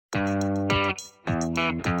Hi.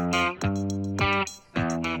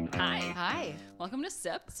 Welcome to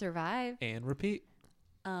Sip. Survive. And repeat.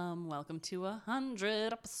 Welcome to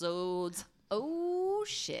 100 episodes. Oh,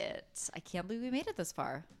 shit. I can't believe we made it this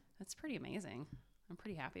far. That's pretty amazing. I'm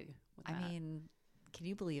pretty happy with that. I mean, can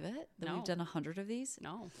you believe it? That No. we've done 100 of these?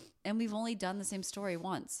 No. And we've only done the same story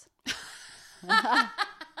once.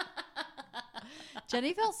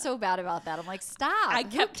 Jenny felt so bad about that. I'm like, stop. I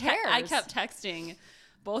Who cares? I kept texting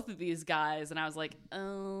both of these guys, and I was like,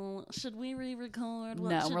 "Oh, should we re-record?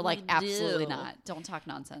 What No, should we're like, we absolutely do?" not. Don't talk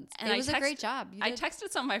nonsense. And it I was a great job. You I did.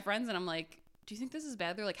 texted some of my friends, and I'm like, "Do you think this is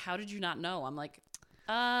bad?" They're like, "How did you not know?" I'm like,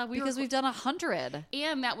 because we've done 100.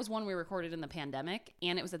 And that was one we recorded in the pandemic,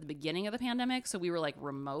 and it was at the beginning of the pandemic, so we were like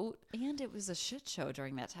remote. And it was a shit show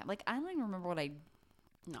during that time. Like, I don't even remember what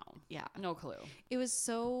No clue. It was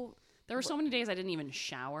so... There were so many days I didn't even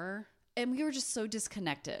shower. And we were just so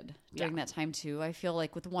disconnected during that time, too. I feel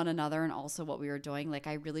like with one another and also what we were doing. Like,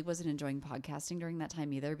 I really wasn't enjoying podcasting during that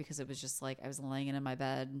time either because it was just like I was laying in my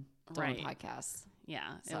bed doing podcasts. Yeah,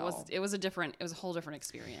 So. it was a whole different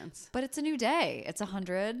experience. But it's a new day. It's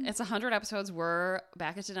 100. It's 100 episodes. We're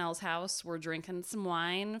back at Janelle's house. We're drinking some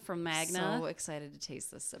wine from Magna. So excited to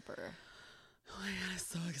taste this sipper. Oh my God, it's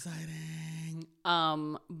so exciting.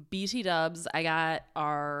 BT Dubs, I got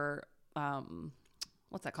our,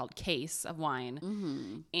 what's that called? Case of wine.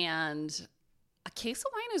 Mm-hmm. And a case of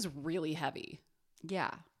wine is really heavy.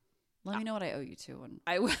 Yeah. Let me know what I owe you to.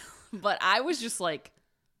 But I was just like,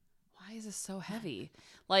 why is this so heavy?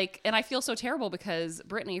 Like, and I feel so terrible because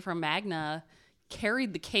Brittany from Magna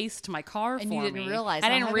carried the case to my car And for you didn't me. realize I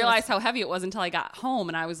how didn't heavy realize it was. how heavy it was until I got home,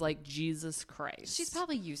 and I was like, Jesus Christ. She's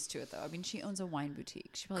probably used to it, though. I mean, she owns a wine boutique.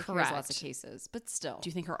 She probably carries lots of Correct. cases. But still. Do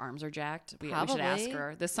you think her arms are jacked? We should Probably. ask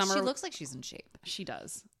her. This summer, She looks like she's in shape. she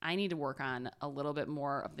does. I need to work on a little bit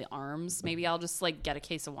more of the arms. Maybe I'll just like get a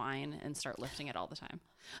case of wine and start lifting it all the time.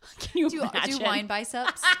 Can you imagine? Do wine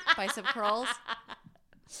biceps? Bicep curls?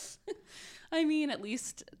 I mean, at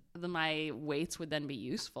least my weights would then be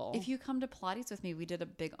useful. If you come to Pilates with me, we did a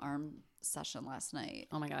big arm session last night.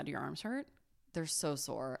 Oh my God, do your arms hurt? They're so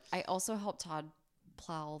sore. I also helped Todd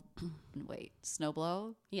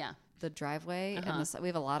snowblow Yeah. the driveway. And we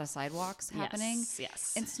have a lot of sidewalks happening.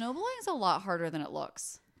 Yes. And snowblowing is a lot harder than it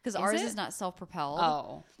looks because ours it? is not self-propelled.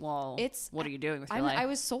 Oh, well, what are you doing with your life? I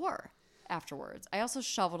was sore afterwards. I also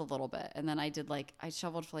shoveled a little bit, and then I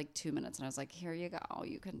shoveled for like 2 minutes, and I was like, here you go,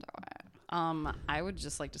 you can do it. I would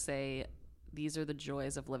just like to say these are the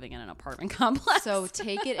joys of living in an apartment complex. So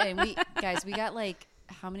take it, and we got like,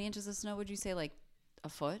 how many inches of snow would you say? Like a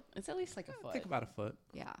foot? it's at least like a I foot. think about a foot.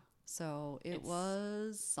 Yeah. So it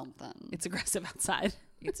was something. It's aggressive outside.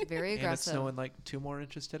 It's very And it's aggressive. snowing like 2 more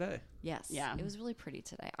inches today. Yes. Yeah. It was really pretty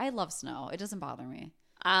today. I love snow. It doesn't bother me.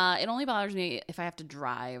 It only bothers me if I have to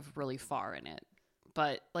drive really far in it.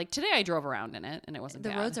 But like today I drove around in it and it wasn't The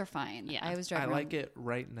bad. roads are fine. Yeah. I was I driving like around it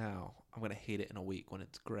right now. I'm going to hate it in a week when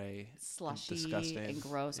it's gray, slushy and disgusting. and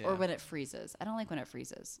gross, Yeah. or when it freezes. I don't like when it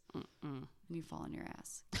freezes. And you fall on your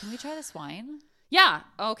ass. Can we try this wine? Yeah.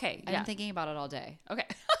 Okay. I've Yeah. been thinking about it all day. Okay.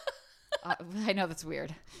 I know that's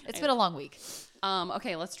weird. It's been a long week.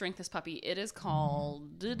 Okay, let's drink this puppy. It is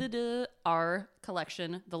called R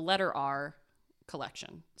Collection, the letter R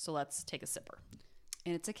Collection. So let's take a sipper.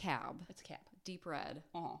 And it's a cab. It's a cap. Deep red.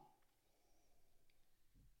 Oh.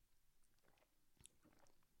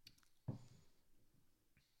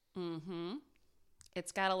 Mm-hmm.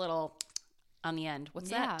 It's got a little on the end. What's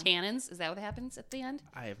that? Tannins? Is that what happens at the end?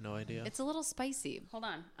 I have no idea. It's a little spicy. Hold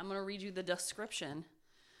on. I'm going to read you the description.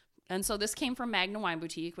 And so this came from Magna Wine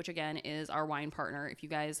Boutique, which again is our wine partner. If you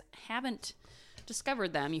guys haven't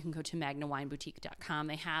discovered them, you can go to magnawineboutique.com.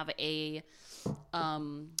 They have a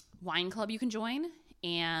wine club you can join,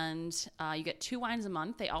 and you get 2 wines a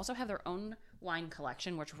month. They also have their own wine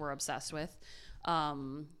collection, which we're obsessed with.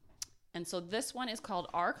 And so this one is called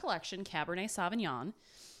Our Collection Cabernet Sauvignon.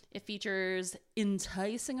 It features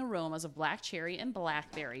enticing aromas of black cherry and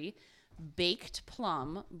blackberry, baked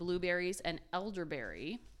plum, blueberries, and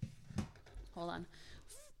elderberry. Hold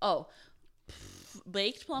on.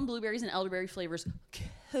 Baked plum, blueberries, and elderberry flavors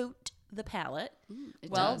coat the palate.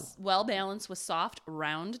 It does. Well balanced with soft,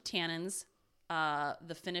 round tannins.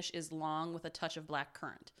 The finish is long with a touch of black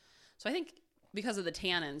currant. So I think because of the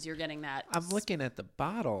tannins, you're getting that. I'm looking at the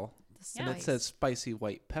bottle, and it says spicy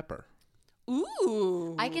white pepper.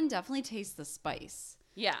 Ooh. I can definitely taste the spice.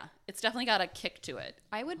 Yeah, it's definitely got a kick to it.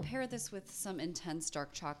 I would pair this with some intense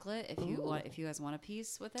dark chocolate if you guys want a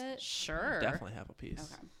piece with it. Sure. Definitely have a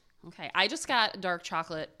piece. Okay. Okay. I just got dark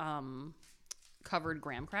chocolate covered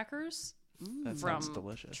graham crackers That from sounds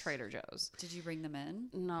delicious. Trader Joe's. Did you bring them in?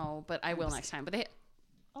 No, but I will next time. But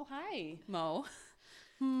Oh, hi, Mo.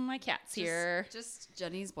 My cat's here. Just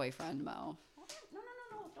Jenny's boyfriend, Mo. No,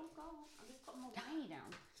 don't go. I'm just putting my whiny down.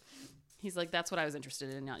 He's like, that's what I was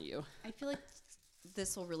interested in, not you. I feel like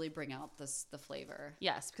this will really bring out the flavor.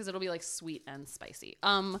 Yes, because it'll be like sweet and spicy.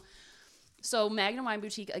 So Magna Wine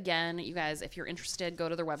Boutique, again, you guys, if you're interested, go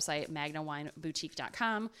to their website,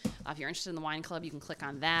 magnawineboutique.com. If you're interested in the wine club, you can click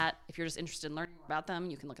on that. If you're just interested in learning more about them,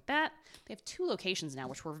 you can look at that. They have 2 locations now,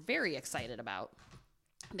 which we're very excited about.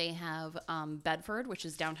 They have Bedford, which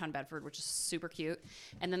is downtown Bedford, which is super cute.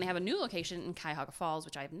 And then they have a new location in Cuyahoga Falls,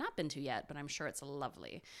 which I have not been to yet, but I'm sure it's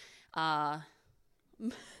lovely.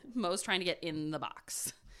 Mo's trying to get in the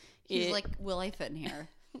box. He's like, will I fit in here?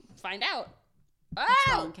 Find out. What's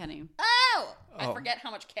wrong, Kenny? Oh! I forget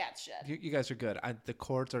how much cats shed. You guys are good. The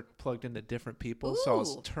cords are plugged into different people, so I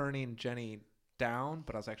was turning Jenny down,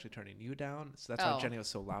 but I was actually turning you down. So that's why Jenny was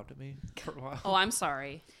so loud to me for a while. Oh, I'm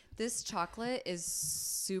sorry. This chocolate is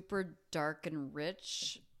super dark and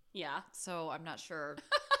rich. Yeah. So I'm not sure.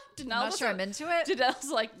 I'm not sure I'm into it.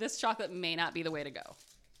 Danelle's like, this chocolate may not be the way to go.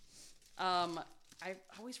 I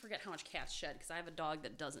always forget how much cats shed because I have a dog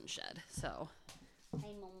that doesn't shed. So.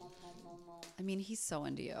 I mean, he's so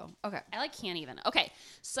into you. Okay. I can't even. Okay.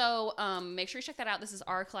 So make sure you check that out. This is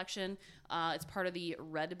our collection. It's part of the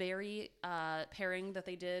Red Berry pairing that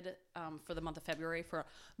they did for the month of February for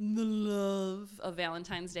the love of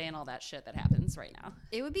Valentine's Day and all that shit that happens right now.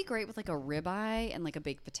 It would be great with like a ribeye and like a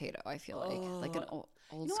baked potato, I feel like an old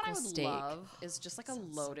You know school what I would steak. love is just like a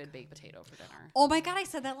loaded baked potato for dinner. Oh my God, I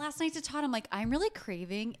said that last night to Todd. I'm like, I'm really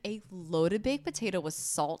craving a loaded baked potato with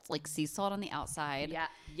salt, like sea salt on the outside. Yeah.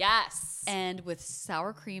 Yes. And with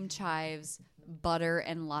sour cream, chives, butter,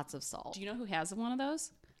 and lots of salt. Do you know who has one of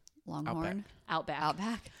those? Longhorn?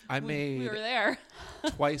 Outback. I made We were there.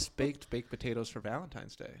 twice baked potatoes for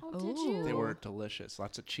Valentine's Day. Oh, did you? They were delicious.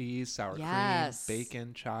 Lots of cheese, sour Yes. cream,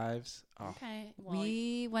 bacon, chives. Oh. Okay. Well,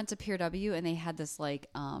 We went to Pier W and they had this like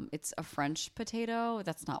it's a French potato.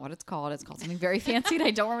 That's not what it's called. It's called something very fancy and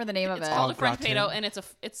I don't remember the name of it's it. called a French gratin. potato, and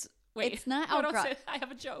wait. It's not No, au don't gra- say I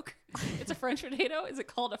have a joke. It's a French potato. Is it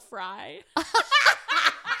called a fry?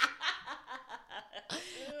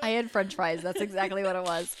 I had French fries. That's exactly what it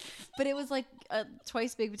was. But it was like a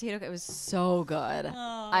twice baked potato. It was so good.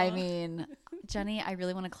 I mean, Jenny, I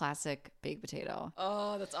really want a classic baked potato.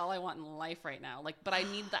 Oh, that's all I want in life right now. But I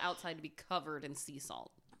need the outside to be covered in sea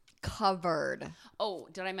salt. Covered. Oh,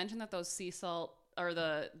 did I mention that those sea salt or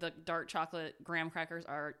the dark chocolate graham crackers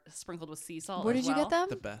are sprinkled with sea salt? Where did you get them?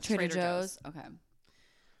 The best. Trader Trader Joe's. Okay.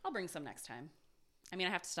 I'll bring some next time. I mean, I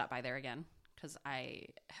have to stop by there again because I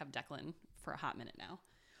have Declan for a hot minute now.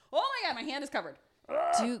 Oh my God, my hand is covered.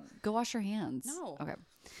 Go wash your hands. No. Okay.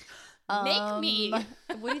 Make me.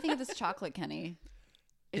 What do you think of this chocolate, Kenny?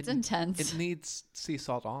 It's intense. It needs sea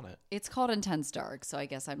salt on it. It's called Intense Dark, so I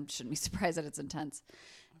guess I shouldn't be surprised that it's intense.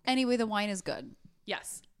 Anyway, the wine is good.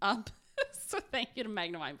 Yes. So thank you to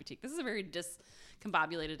Magna Wine Boutique. This is a very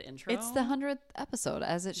discombobulated intro. It's the 100th episode,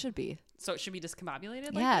 as it should be. So it should be discombobulated?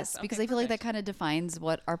 Yes, this? because Okay, I feel like that perfect. kind of defines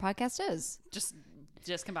what our podcast is. Just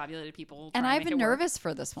discombobulated people. And trying to I've make been it work. nervous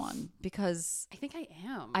for this one because I think I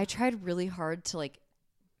am. I tried really hard to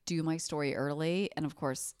do my story early. And of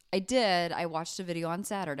course I did. I watched a video on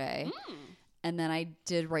Saturday and then I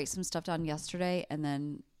did write some stuff down yesterday. And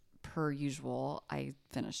then per usual, I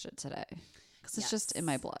finished it today because it's just in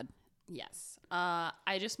my blood. Yes.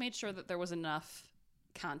 I just made sure that there was enough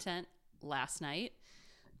content last night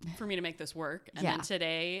for me to make this work. And then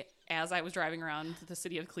today, as I was driving around the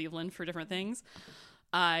city of Cleveland for different things,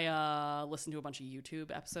 I listened to a bunch of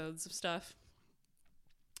YouTube episodes of stuff.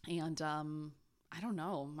 And I don't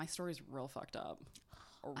know. My story's real fucked up.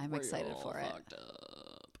 I'm excited for it. Fucked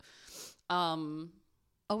up.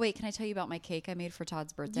 Oh, wait. Can I tell you about my cake I made for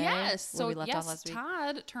Todd's birthday? Yes. Where So we left off yes, last week?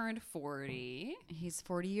 Todd turned 40. He's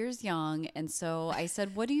 40 years young. And so I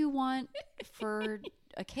said, what do you want for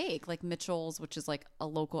a cake? Like Mitchell's, which is like a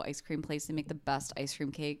local ice cream place. They make the best ice cream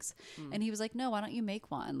cakes. And he was like, no, why don't you make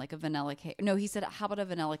one? Like a vanilla cake. No, he said, how about a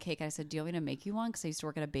vanilla cake? I said, do you want me to make you one? Because I used to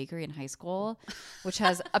work at a bakery in high school, which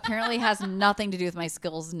apparently has nothing to do with my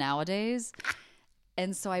skills nowadays.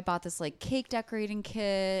 And so I bought this like cake decorating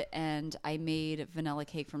kit and I made vanilla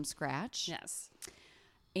cake from scratch. Yes.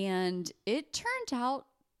 And it turned out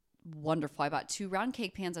wonderful. I bought 2 round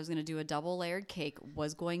cake pans. I was going to do a double layered cake,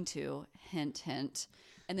 was going to, hint,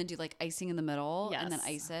 and then do like icing in the middle and then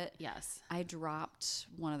ice it. Yes. I dropped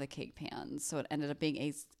one of the cake pans. So it ended up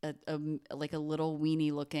being like a little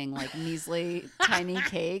weenie looking like measly tiny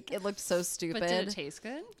cake. It looked so stupid. But did it taste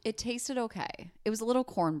good? It tasted okay. It was a little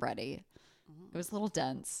cornbready. It was a little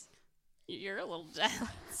dense. You're a little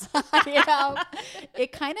dense.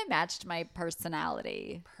 It kind of matched my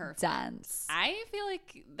personality. Perfect. Dense. I feel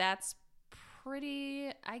like that's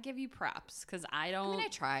pretty. I give you props because I don't. I mean, I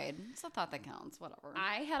tried. It's a thought that counts. Whatever.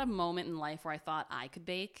 I had a moment in life where I thought I could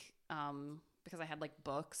bake because I had like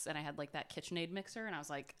books and I had like that KitchenAid mixer and I was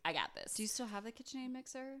like, I got this. Do you still have the KitchenAid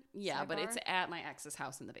mixer? Yeah, Sidebar? but it's at my ex's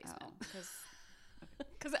house in the basement. Because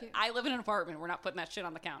Because I live in an apartment. We're not putting that shit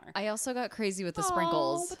on the counter. I also got crazy with the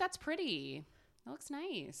sprinkles. But that's pretty. That looks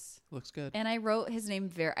nice. Looks good. And I wrote his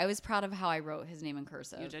name I was proud of how I wrote his name in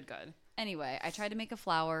cursive. You did good. Anyway, I tried to make a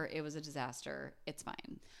flower. It was a disaster. It's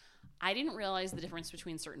fine. I didn't realize the difference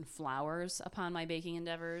between certain flours upon my baking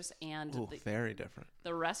endeavors, and very different.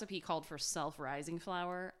 The recipe called for self-rising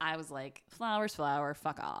flour. I was like, flour's flour,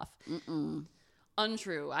 fuck off.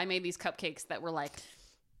 Untrue. I made these cupcakes that were like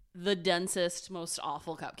the densest, most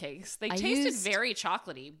awful cupcakes. They tasted very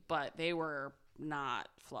chocolatey, but they were not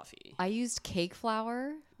fluffy. I used cake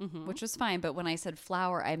flour, which was fine. But when I said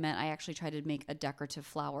flour, I meant I actually tried to make a decorative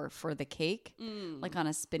flower for the cake, like on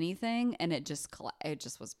a spinny thing, and it just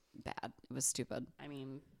was bad. It was stupid. I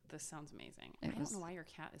mean, this sounds amazing. I don't know why your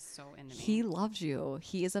cat is so into me. He loves you.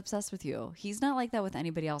 He is obsessed with you. He's not like that with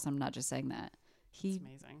anybody else. I'm not just saying that. It's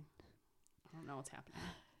amazing. I don't know what's happening.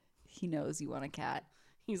 He knows you want a cat.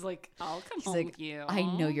 He's like, I'll come home with you. I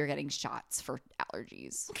know you're getting shots for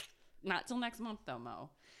allergies. Not till next month, though, Mo.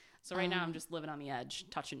 So right now I'm just living on the edge,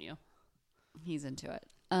 touching you. He's into it.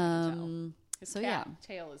 His cat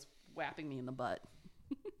tail is whapping me in the butt.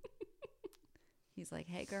 He's like,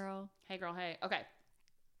 hey, girl. Hey, girl, hey. Okay.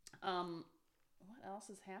 What else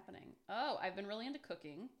is happening? Oh, I've been really into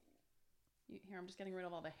cooking. Here, I'm just getting rid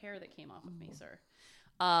of all the hair that came off of me, sir.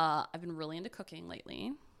 I've been really into cooking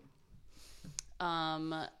lately.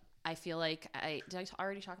 I feel like did I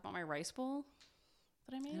already talk about my rice bowl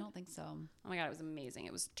that I made? I don't think so. Oh my God, it was amazing.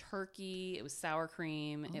 It was turkey. It was sour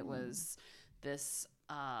cream. It was this.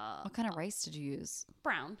 What kind of rice did you use?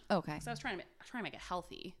 Brown. Okay. So I was trying to make it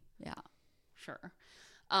healthy. Yeah. Sure.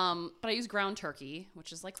 But I used ground turkey,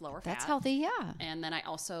 which is like lower fat. That's healthy, yeah. And then I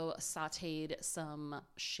also sauteed some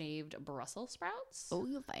shaved Brussels sprouts. Oh,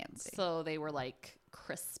 you fancy. So they were like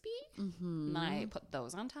crispy. And then I put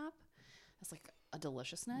those on top. It's like a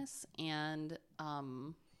deliciousness. And I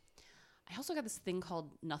also got this thing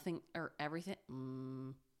called everything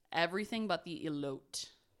but the elote.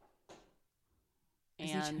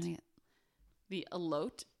 And the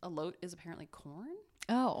elote is apparently corn.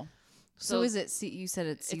 Oh. So is it, you said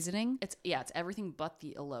it's seasoning? It's everything but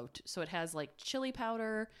the elote. So it has like chili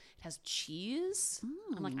powder. It has cheese.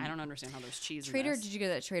 I'm like, I don't understand how there's cheese in this. Did you get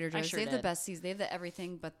that Trader Joe's? Sure they have the best seasoning. They have the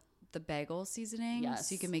everything but the bagel seasoning. Yes.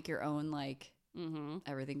 So you can make your own like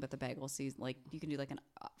everything but the bagel season. Like you can do like an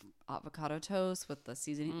avocado toast with the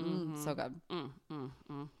seasoning. So good.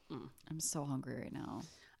 I'm so hungry right now.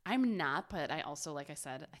 I'm not, but I also, like I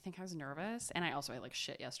said, I think I was nervous, and I also ate like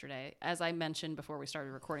shit yesterday. As I mentioned before we started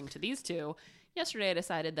recording to these two, yesterday I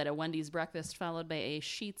decided that a Wendy's breakfast followed by a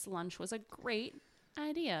Sheetz lunch was a great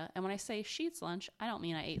idea. And when I say Sheetz lunch, I don't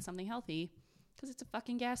mean I ate something healthy, because it's a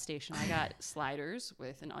fucking gas station. I got sliders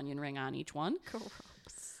with an onion ring on each one. Gross.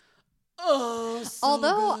 Oh, so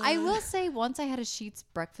although good. I will say once I had a Sheetz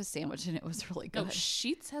breakfast sandwich and it was really good. No,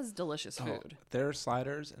 Sheetz has delicious food. Their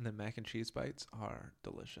sliders and the mac and cheese bites are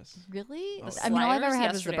delicious. Really? Oh. I mean, all I've ever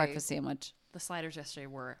had was the yesterday- breakfast sandwich. The sliders yesterday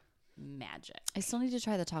were magic. I still need to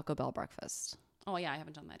try the Taco Bell breakfast. Oh yeah, I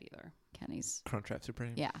haven't done that either. Kenny's. Crunchwrap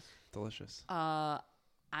Supreme. Yeah. Delicious. I'm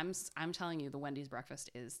telling you, the Wendy's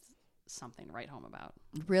breakfast is something to write home about.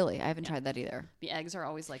 Really? I haven't tried that either. The eggs are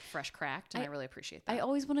always like fresh cracked, and I really appreciate that. I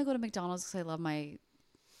always want to go to McDonald's because I love my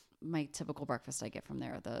typical breakfast I get from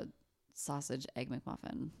there, the sausage egg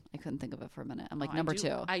McMuffin. I couldn't think of it for a minute. I'm like, number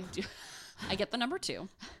two. I do. I get the number two.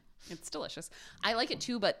 It's delicious. I like it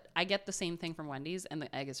too, but I get the same thing from Wendy's, and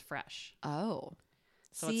the egg is fresh. Oh.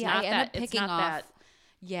 So See, it's not I end that. up picking it's not off. that.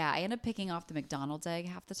 Yeah, I end up picking off the McDonald's egg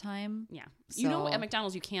half the time. Yeah. You know, So- at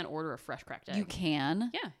McDonald's, you can't order a fresh cracked egg. You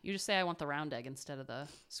can. Yeah. You just say, I want the round egg instead of the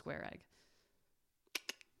square egg.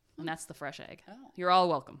 And that's the fresh egg. Oh. You're all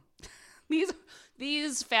welcome.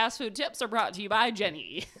 These fast food tips are brought to you by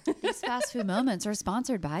Jenny. These fast food moments are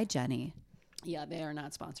sponsored by Jenny. Yeah, they are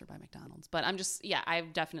not sponsored by McDonald's. But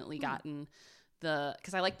I've definitely gotten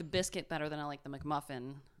because I like the biscuit better than I like the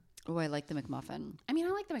McMuffin. Oh, I like the McMuffin. I mean,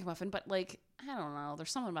 I like the McMuffin, but like, I don't know.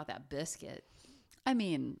 There's something about that biscuit. I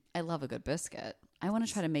mean, I love a good biscuit. I want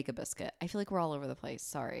to try to make a biscuit. I feel like we're all over the place.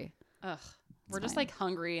 Sorry. Ugh. We're just fine. like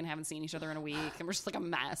hungry and haven't seen each other in a week, and we're just like a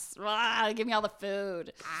mess. Give me all the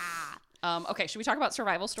food. Okay, should we talk about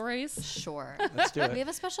survival stories? Sure. Let's do We it. have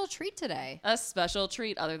a special treat today. A special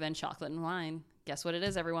treat other than chocolate and wine. Guess what it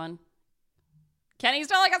is, everyone? Kenny's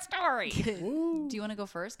telling a story. Do you want to go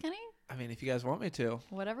first, Kenny? I mean, if you guys want me to.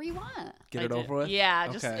 Whatever you want. Get it over with? Yeah,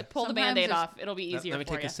 just pull the Band-Aid Sometimes off. It'll be easier Let me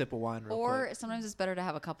for take you. a sip of wine real Or quick. sometimes it's better to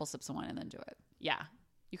have a couple sips of wine and then do it. Yeah.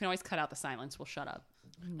 You can always cut out the silence. We'll shut up.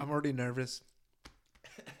 I'm already nervous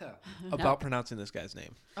about pronouncing this guy's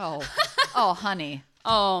name. Oh, honey.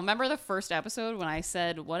 Oh, remember the first episode when I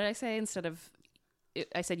said, what did I say instead of,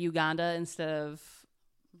 I said Uganda instead of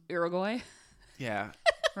Uruguay? Yeah.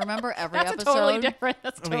 Remember every That's episode? totally different.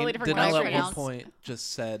 That's totally different. Danelle when I at one pronounce. point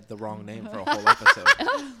just said the wrong name for a whole episode.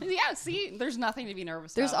 Yeah, see, there's nothing to be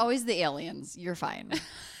nervous There's about. always the aliens. You're fine. We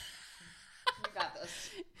got this.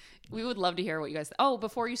 We would love to hear what you guys. Oh,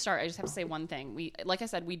 before you start, I just have to say one thing. We, like I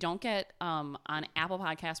said, we don't get on Apple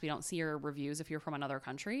Podcasts. We don't see your reviews if you're from another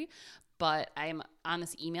country. But I'm on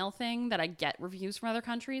this email thing that I get reviews from other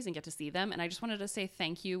countries and get to see them. And I just wanted to say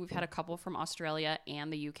thank you. We've had a couple from Australia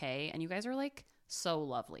and the UK, and you guys are like so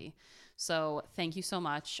lovely. So thank you so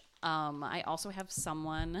much. I also have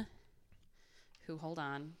someone who, hold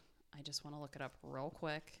on, I just want to look it up real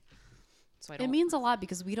quick. So I don't. It means a lot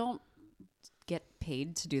because we don't get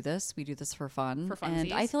paid to do this. We do this for fun. For and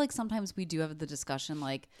funsies. I feel like sometimes we do have the discussion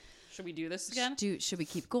like, Should we do this again? should we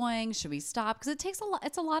keep going? Should we stop? Because it takes a lot.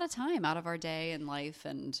 It's a lot of time out of our day and life,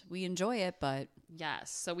 and we enjoy it. But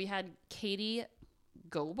Yes. So we had Katie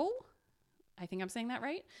Goebel. I think I'm saying that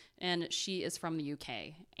right. And she is from the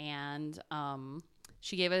UK. And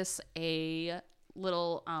she gave us a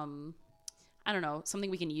little, I don't know, something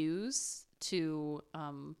we can use to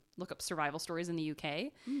look up survival stories in the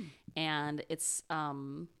UK. And it's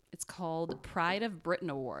called Pride of Britain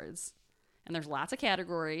Awards. And there's lots of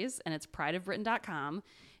categories, and it's prideofbritain.com.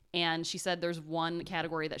 And she said there's one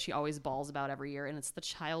category that she always bawls about every year, and it's the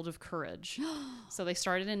Child of Courage. So they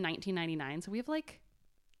started in 1999. So we have like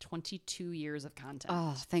 22 years of content.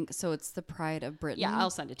 so it's the Pride of Britain. Yeah, I'll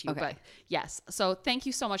send it to you. Okay. But yes. So thank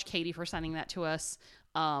you so much, Katie, for sending that to us.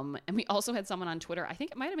 And we also had someone on Twitter. I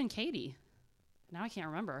think it might have been Katie. Now I can't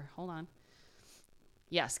remember. Hold on.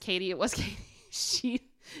 Yes, Katie. It was Katie.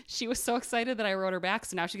 She was so excited that I wrote her back.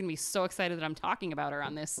 So now she's going to be so excited that I'm talking about her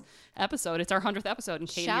on this episode. It's our 100th episode. And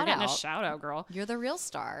Katie, you're getting a shout out, girl. You're the real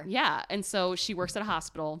star. Yeah. And so she works at a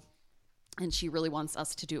hospital. And she really wants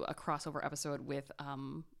us to do a crossover episode with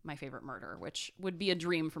My Favorite Murder, which would be a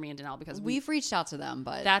dream for me and Danelle because We've reached out to them,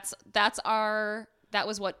 but that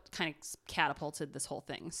was what kind of catapulted this whole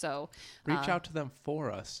thing. So Reach out to them for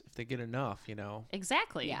us if they get enough, you know.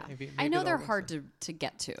 exactly. yeah. Maybe I know they'll they're listen. hard to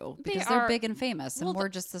get to They because they're are- big and famous, and well, we're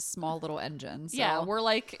just this small little engine. So. Yeah, we're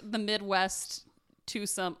like the Midwest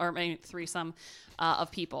twosome or maybe threesome of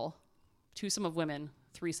people, twosome of women,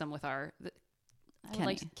 threesome with our.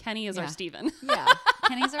 Kenny. Kenny is our Yeah. Steven. Yeah,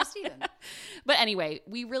 Kenny's our Steven. But anyway,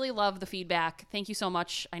 we really love the feedback. Thank you so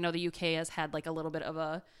much. I know the UK has had like a little bit of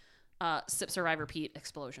a sip, survive, repeat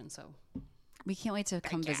explosion. So, We can't wait to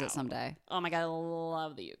come visit someday. oh my God, I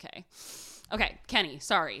love the UK. Okay, Kenny,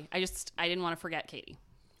 sorry. I didn't want to forget Katie.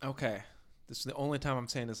 Okay. This is the only time I'm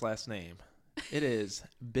saying his last name. It is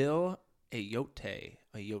Bill Ayotte.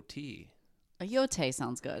 Ayotte. Ayotte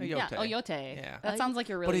sounds good. Ayotte. Yeah, Oyote. Yeah. That sounds like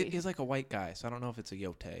you're But really. he's like a white guy, so I don't know if it's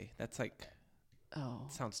Ayotte. That's like, Oh.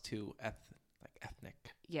 sounds too ethnic.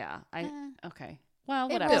 Yeah. Eh. Okay. Well,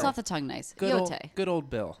 It whatever. rolls off the tongue nice. Good old, Ayotte. good old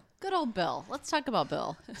Bill. Good old Bill. Let's talk about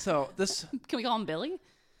Bill. So this, Can we call him Billy?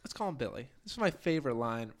 let's call him Billy. This is my favorite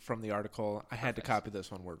line from the article. I had to copy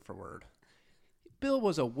this one word for word. Bill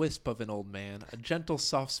was a wisp of an old man, a gentle,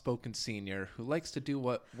 soft-spoken senior who likes to do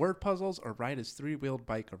what word puzzles or ride his three-wheeled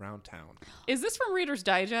bike around town. Is this from Reader's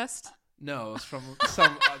Digest? No, it's from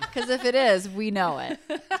some. Because if it is, we know it.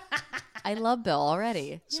 I love Bill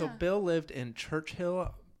already. So Bill lived in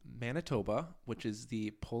Churchill, Manitoba, which is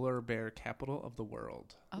the polar bear capital of the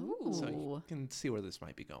world. Oh. So you can see where this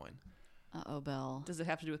might be going. Uh-oh, Bill. Does it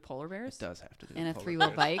have to do with polar bears? It does have to do And a with polar three-wheel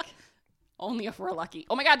bears. bike. Only if we're lucky.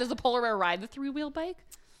 Oh my God, does the polar bear ride the three-wheel bike?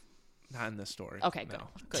 Not in this story. Okay, no.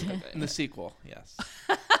 good. Good. In the sequel, yes.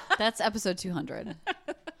 That's episode 200.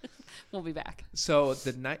 We'll be back. So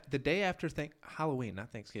the day after Halloween, not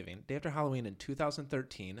Thanksgiving, day after Halloween in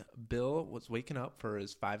 2013, Bill was waking up for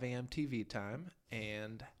his 5 a.m. TV time,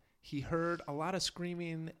 and he heard a lot of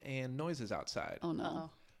screaming and noises outside. Oh, no.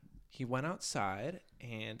 He went outside,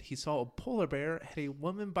 and he saw a polar bear had a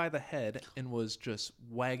woman by the head and was just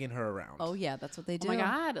wagging her around. Oh, yeah, that's what they do. Oh my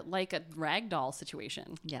God, like a ragdoll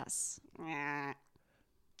situation. Yes.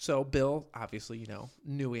 So Bill, obviously,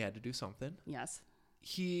 knew he had to do something. Yes.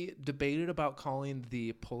 He debated about calling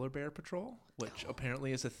the Polar Bear Patrol, which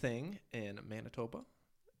apparently is a thing in Manitoba.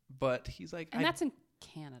 But he's like... And that's in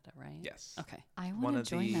Canada, right? Yes. Okay. I One want of to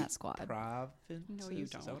join the that squad. provinces? No, you Is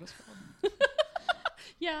that don't. what it's called?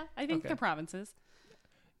 Yeah, I think Okay. they're provinces.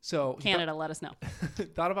 So Canada, let us know.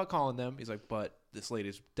 thought about calling them. He's like, but this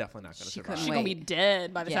lady's definitely not going to survive. She's going to be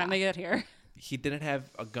dead by the time they get here. He didn't have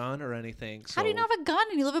a gun or anything. So how do you not have a gun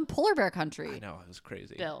and you live in polar bear country? I know, it was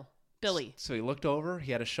crazy. Billy. So he looked over.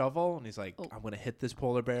 He had a shovel, and he's like, I'm going to hit this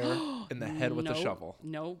polar bear in the head with the shovel.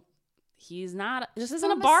 No, he's not. This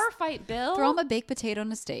isn't a bar fight, Bill. Throw him a baked potato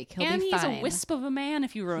and a steak. He'll be fine. He's a wisp of a man,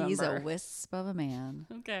 if you remember. He's a wisp of a man.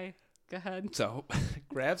 Okay, go ahead. So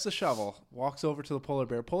grabs the shovel, walks over to the polar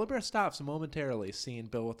bear. Polar bear stops momentarily, seeing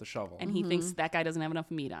Bill with the shovel. And he thinks that guy doesn't have enough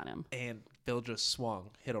meat on him. And Bill just swung,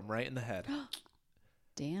 hit him right in the head.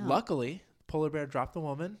 Damn. Luckily, polar bear dropped the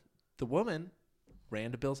woman. The woman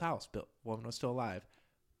ran to Bill's house. Woman was still alive.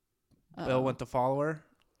 Bill went to follow her.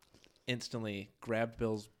 Instantly grabbed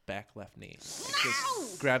Bill's back left knee.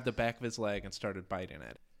 Just grabbed the back of his leg and started biting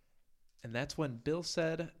it. And that's when Bill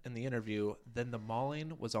said in the interview, then the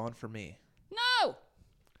mauling was on for me. No!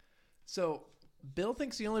 So Bill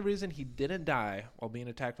thinks the only reason he didn't die while being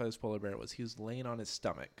attacked by this polar bear was he was laying on his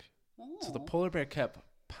stomach. So the polar bear kept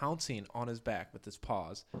pouncing on his back with his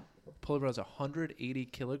paws. Polar bear was 180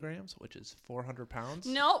 kilograms, which is 400 pounds.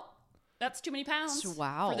 Nope. That's too many pounds.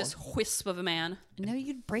 Wow. For this wisp of a man. No,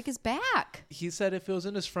 you'd break his back. He said if it was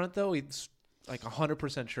in his front, though, he's like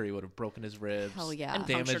 100% sure he would have broken his ribs. Hell yeah. And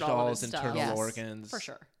Damaged punctured all of his stuff. internal Yes, organs. For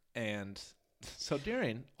sure. And so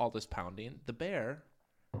during all this pounding, the bear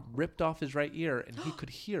ripped off his right ear, and he could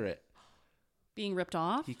hear it. Being ripped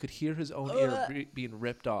off? He could hear his own ear being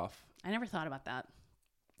ripped off. I never thought about that.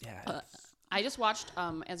 Yeah. I just watched,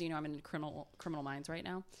 as you know, I'm in Criminal Minds right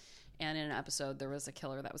now. And in an episode, there was a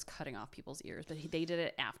killer that was cutting off people's ears. But they did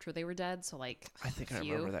it after they were dead. So, like, I think I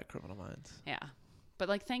remember that Criminal Minds. Yeah. But,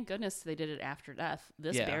 like, thank goodness they did it after death.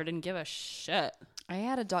 This bear didn't give a shit. I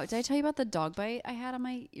had a dog. Did I tell you about the dog bite I had on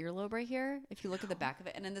my earlobe right here? If you look at the back of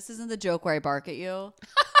it. And then this isn't the joke where I bark at you.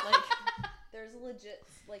 Like, there's a legit,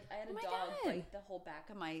 like, I had a dog bite the whole back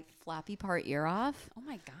of my flappy part ear off. Oh,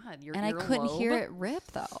 my God. Your and I couldn't hear it rip,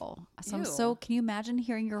 though. So can you imagine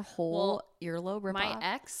hearing your whole earlobe rip off? My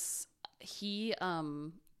ex, he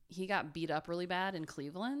got beat up really bad in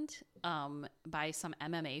Cleveland by some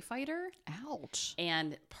MMA fighter. Ouch.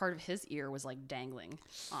 And part of his ear was, like, dangling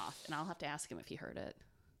off. And I'll have to ask him if he heard it.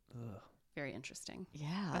 Ugh. Very interesting.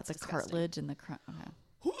 Yeah, That's the disgusting. cartilage and the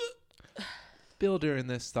okay. Bill during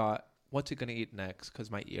this thought, what's he going to eat next?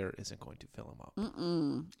 Because my ear isn't going to fill him up.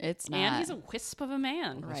 It's not. And he's a wisp of a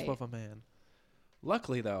man. Wisp of a man.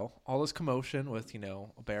 Luckily, though, all this commotion with,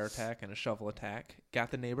 a bear attack and a shovel attack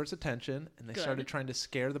got the neighbors' attention, and they started trying to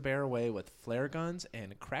scare the bear away with flare guns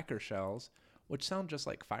and cracker shells, which sound just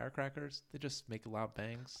like firecrackers. They just make loud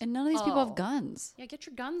bangs. And none of these people have guns. Yeah, get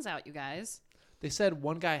your guns out, you guys. They said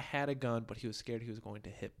one guy had a gun, but he was scared he was going to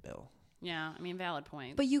hit Bill. Yeah, I mean, valid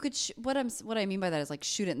point. But you could what I mean by that is like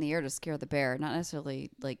shoot it in the air to scare the bear, not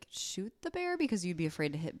necessarily like shoot the bear because you'd be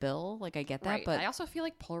afraid to hit Bill. Like I get that, right. but I also feel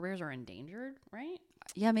like polar bears are endangered, right?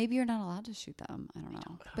 Yeah, maybe you're not allowed to shoot them. I don't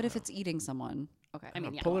know. But if it's eating someone, okay. I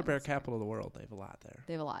mean, polar bear capital of the world. They have a lot there.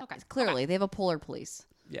 They have a lot. Okay. Clearly, they have a polar police.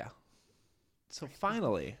 Yeah. So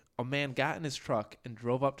finally, a man got in his truck and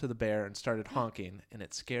drove up to the bear and started honking, and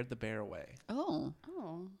it scared the bear away. Oh.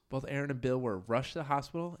 Both Aaron and Bill were rushed to the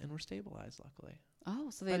hospital and were stabilized, luckily. Oh,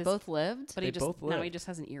 so they both lived? But now he just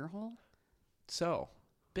has an ear hole? So,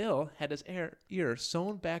 Bill had his ear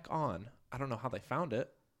sewn back on. I don't know how they found it,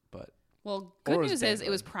 but... Well, good news is it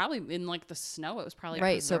was probably in, like, the snow. It was probably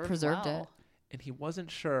right, so it preserved well. it. And he wasn't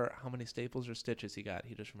sure how many staples or stitches he got.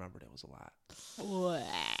 He just remembered it was a lot.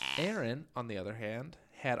 Aaron, on the other hand,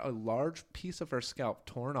 had a large piece of her scalp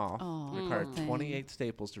torn off, required 28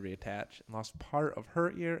 staples to reattach, and lost part of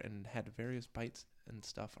her ear and had various bites and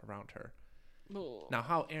stuff around her. Ooh. Now,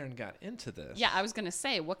 how Aaron got into this... Yeah, I was going to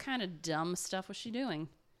say, what kind of dumb stuff was she doing?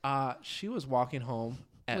 She was walking home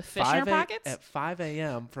at 5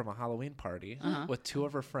 a.m. from a Halloween party with two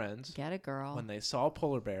of her friends. Get it, girl. When they saw a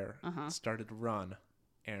polar bear and started to run,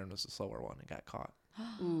 Aaron was the slower one and got caught.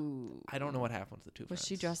 Ooh. I don't know what happened to the two friends. Was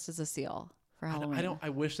she dressed as a seal for Halloween? I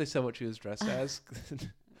wish they said what she was dressed as.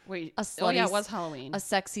 Wait. A Oh, yeah, slutty- it was Halloween. A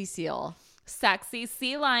sexy seal. Sexy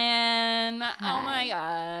sea lion. Oh, my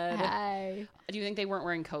God. Hi. Do you think they weren't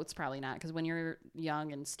wearing coats? Probably not, because when you're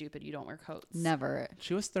young and stupid, you don't wear coats. Never.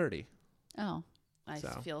 She was 30. Oh. I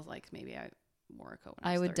feel like maybe I wore a coat when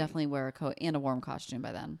I I was would 30. definitely wear a coat and a warm costume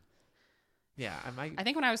by then. Yeah, I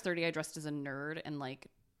think when I was 30, I dressed as a nerd and, like,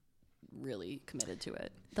 really committed to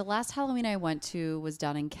it. The last Halloween I went to was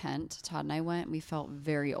down in Kent. Todd and I went. We felt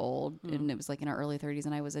very old, and it was like in our early 30s,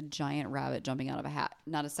 and I was a giant rabbit jumping out of a hat.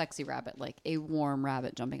 Not a sexy rabbit, like a warm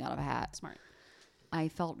rabbit jumping out of a hat. Smart. I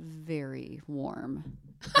felt very warm,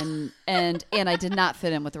 and I did not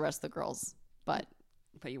fit in with the rest of the girls, but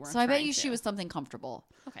but you weren't. So I bet trying you to. she was something comfortable.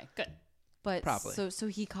 Okay, good. But Probably. so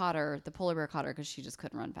he caught her. The polar bear caught her because she just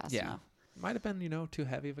couldn't run fast enough. Might have been, too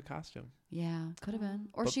heavy of a costume. Yeah, could have been.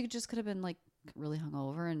 Or she just could have been like really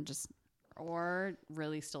hungover and just. Or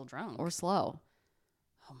really still drunk. Or slow.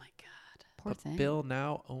 Oh my God. Poor thing. Bill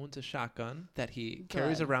now owns a shotgun that he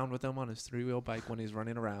carries around with him on his 3-wheel bike when he's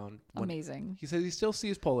running around. Amazing. He says he still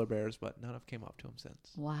sees polar bears, but none have came up to him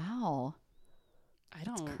since. Wow.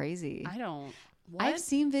 That's crazy. What? I've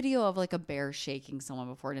seen video of like a bear shaking someone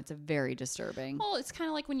before, and it's very disturbing. Well, it's kind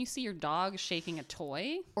of like when you see your dog shaking a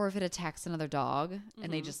toy. Or if it attacks another dog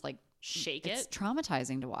and they just like shake it's it.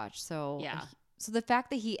 traumatizing to watch. So Yeah. So the fact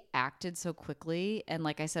that he acted so quickly and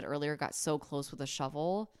like I said earlier, got so close with a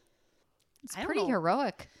shovel, it's pretty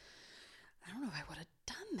heroic. I don't know if I would have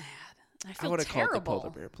done that. I feel would have terrible. called the polar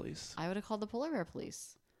bear police. I would have called the polar bear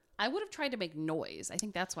police. I would have tried to make noise. I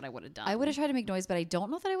think that's what I would have done. I would have tried to make noise, but I don't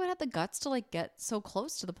know that I would have the guts to like get so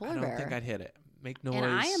close to the polar bear. I don't think I'd hit it. Make noise. And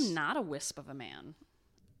I am not a wisp of a man.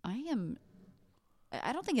 I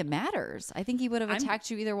don't think it matters. I think he would have attacked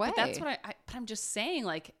you either way. But that's what but I'm just saying,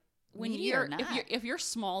 like, when you're if you're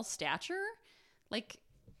small stature, like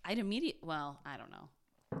I'd well, I don't know.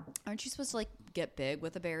 Aren't you supposed to like get big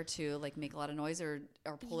with a bear too, like make a lot of noise, or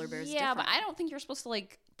are polar bears Yeah, different? but I don't think you're supposed to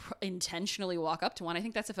like intentionally walk up to one. I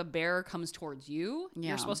think that's if a bear comes towards you,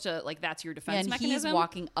 you're supposed to like that's your defense mechanism. He's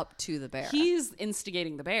walking up to the bear. He's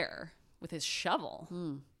instigating the bear with his shovel.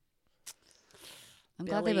 I'm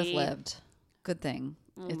glad they both lived. Good thing.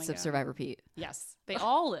 It's a Survivor Pete. Yes, they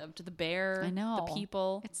all lived. The bear, I know. the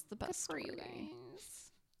people. It's the best Good for you story.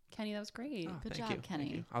 guys. Kenny, that was great. Oh, Good thank job, you. Kenny.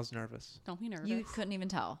 Thank you. I was nervous. Don't be nervous. You couldn't even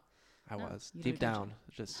tell. I was. You Deep don't- down,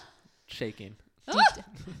 just shaking.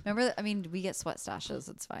 Remember, we get sweat stashes.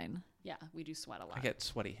 It's fine. Yeah, we do sweat a lot. I get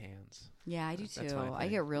sweaty hands. Yeah, I do That's too. my I thing.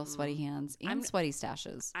 get real sweaty hands and sweaty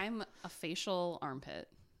stashes. I'm a facial armpit,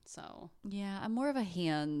 so Yeah, I'm more of a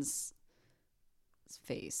hands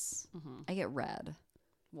face. I get red.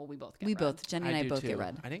 well, we both get red. Both, Jenny and I do both too. get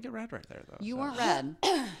red. I didn't get red right there though. You so. weren't red.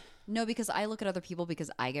 No, because I look at other people because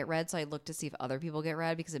I get red, so I look to see if other people get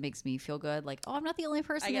red because it makes me feel good. Like, oh, I'm not the only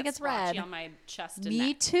person I that get gets splotchy red. on my chest and Me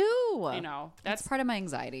neck. too. You know, That's part of my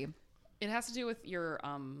anxiety. it has to do with your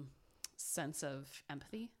sense of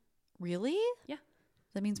empathy. Really? Yeah.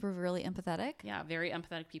 That means we're really empathetic? Yeah, very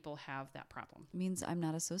empathetic people have that problem. It means I'm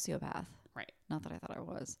not a sociopath. Right. Not that I thought I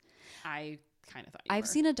was. I kind of thought you I've were.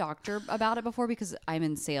 seen a doctor about it before because I'm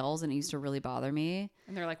in sales and it used to really bother me.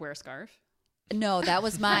 And they're like, wear a scarf. No, that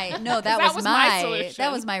was my that That was was my my solution.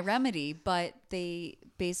 that was my remedy. But they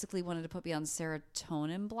basically wanted to put me on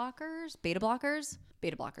serotonin blockers, beta blockers.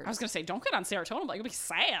 I was going to say, don't get on serotonin, like, you'll be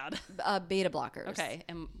sad. Beta blockers. Okay,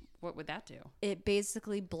 and what would that do? It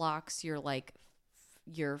basically blocks your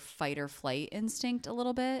your fight or flight instinct a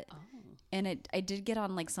little bit. Oh. And I did get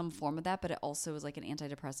on like some form of that, but it also was like an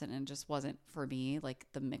antidepressant and it just wasn't for me. Like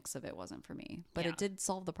the mix of it wasn't for me, but Yeah. it did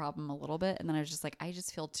solve the problem a little bit. And then I was just like, I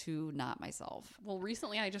just feel too not myself. Well,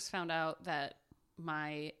 recently I just found out that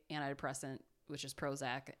my antidepressant, which is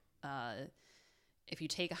Prozac, if you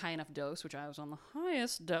take a high enough dose, which I was on the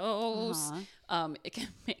highest dose, it can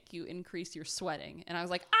make you increase your sweating. And I was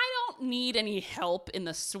like, I don't need any help in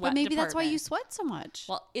the sweat But maybe that's why department. you sweat so much.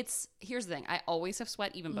 Well, here's the thing. I always have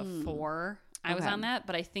sweat even before I was Okay. on that,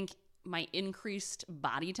 but I think my increased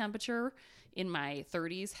body temperature in my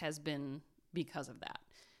 30s has been because of that.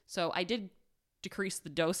 So I did decrease the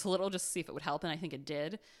dose a little just to see if it would help, and I think it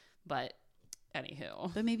did. But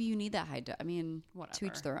anywho, But maybe you need that high dose. I mean, to Whatever.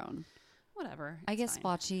 each their own. whatever. I get it's fine.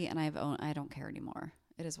 splotchy and I don't care anymore.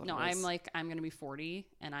 It is what No, it is. I'm going to be 40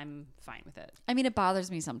 and I'm fine with it. I mean, it bothers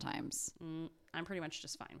me sometimes. I'm pretty much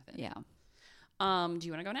just fine with it. Yeah. Do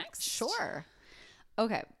you want to go next? Sure.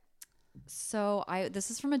 Okay. So this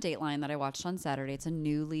is from a Dateline that I watched on Saturday. It's a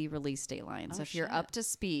newly released Dateline. So if you're shit. up to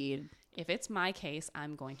speed. If it's my case,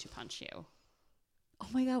 I'm going to punch you. Oh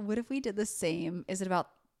my God, what if we did the same? Is it about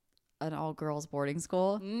an all-girls boarding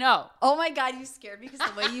school? No. Oh my God, you scared me because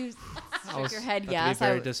the way you shook your head, about yes. to be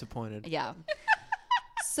very disappointed. Yeah.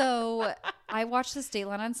 So I watched this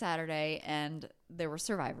Dateline on Saturday and there were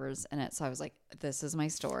survivors in it. So I was like, this is my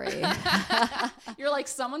story. You're like,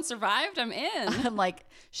 someone survived? I'm in. I'm like,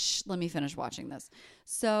 shh, let me finish watching this.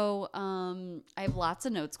 So I have lots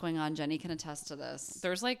of notes going on. Jenny can attest to this.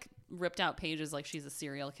 There's like ripped out pages like she's a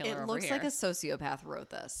serial killer It over looks here. like a sociopath wrote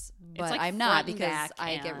this, but like I'm not front and because back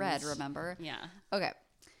I get red, and- remember? Yeah. Okay.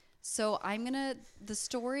 So the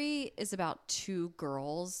story is about two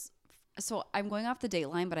girls. So I'm going off the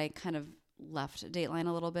Dateline, but I kind of left Dateline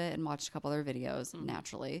a little bit and watched a couple other videos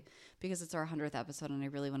naturally because it's our 100th episode and I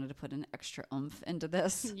really wanted to put an extra oomph into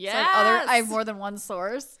this. Yes. So I have more than one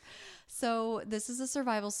source. So this is a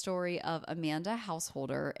survival story of Amanda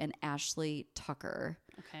Householder and Ashley Tucker.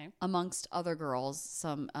 Okay. Amongst other girls,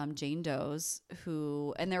 some Jane Does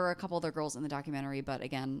and there were a couple other girls in the documentary, but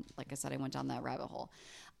again, like I said, I went down that rabbit hole.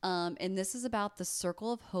 And this is about the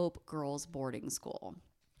Circle of Hope Girls Boarding School.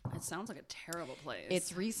 It sounds like a terrible place.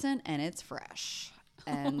 It's recent and it's fresh.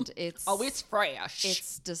 And it's it's fresh.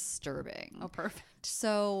 It's disturbing. Oh, perfect.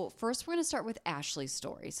 So first we're going to start with Ashley's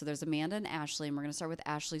story. So there's Amanda and Ashley, and we're going to start with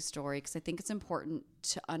Ashley's story because I think it's important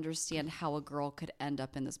to understand how a girl could end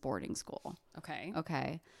up in this boarding school.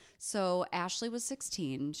 Okay. So Ashley was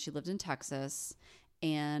 16. She lived in Texas,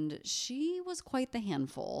 and she was quite the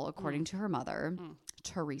handful, according to her mother,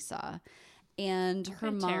 Teresa. And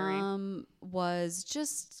her mom was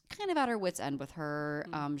just kind of at her wit's end with her.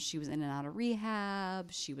 She was in and out of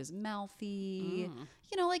rehab. She was mouthy,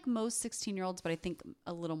 like most 16-year-olds, but I think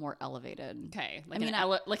a little more elevated. Okay.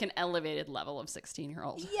 Like an elevated level of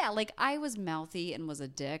 16-year-old. Yeah. Like I was mouthy and was a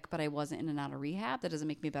dick, but I wasn't in and out of rehab. That doesn't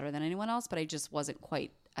make me better than anyone else, but I just wasn't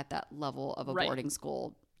quite at that level of a boarding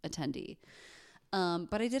school attendee.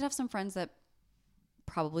 But I did have some friends that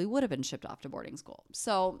probably would have been shipped off to boarding school.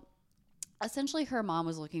 So essentially, her mom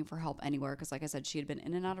was looking for help anywhere because, like I said, she had been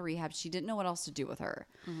in and out of rehab. She didn't know what else to do with her.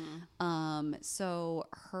 So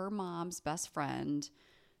her mom's best friend,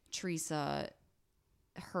 Teresa,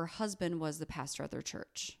 her husband was the pastor at their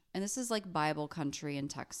church. And this is like Bible country in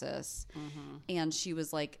Texas. And she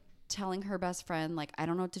was like telling her best friend, like, I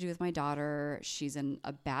don't know what to do with my daughter. She's in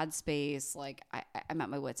a bad space. Like, I'm at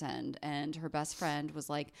my wit's end. And her best friend was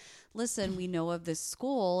like, listen, we know of this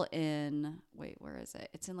school in, where is it?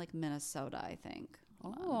 It's in like Minnesota, I think.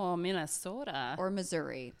 Minnesota. Or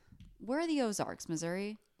Missouri. Where are the Ozarks?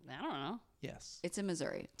 Missouri? I don't know. Yes. It's in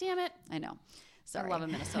Missouri. Damn it. I know. Sorry. I love a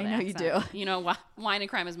Minnesota I know accent. you do. You know, wine and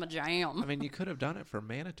crime is my jam. I mean, you could have done it for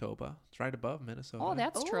Manitoba. It's right above Minnesota. Oh,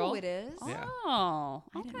 that's true. Oh, it is? Yeah. Oh,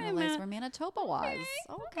 I didn't realize where Manitoba was.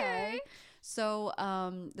 Okay. So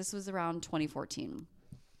this was around 2014.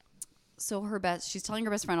 So she's telling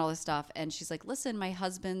her best friend all this stuff, and she's like, listen, my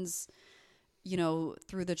husband's,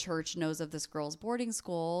 through the church knows of this girls' boarding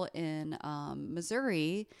school in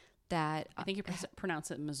Missouri that... I think you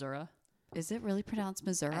pronounce it Missouri. Is it really pronounced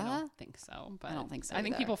Missouri? I don't think so. But I don't think so I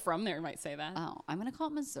think either. people from there might say that. Oh, I'm going to call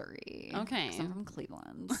it Missouri. Okay. 'Cause I'm from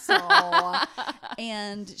Cleveland. So,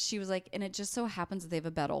 and she was like, and it just so happens that they have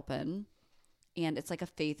a bed open and it's like a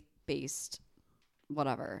faith-based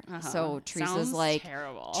whatever. So Teresa's like,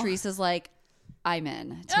 terrible. Teresa's like, I'm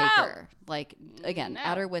in. Take her. Like, again,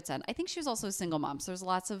 at her wit's end. I think she was also a single mom. So there's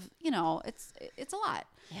lots of, it's a lot.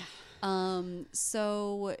 Yeah.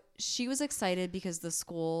 So she was excited because the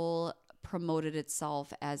school promoted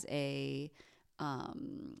itself as a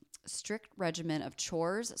strict regimen of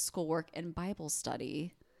chores, schoolwork, and Bible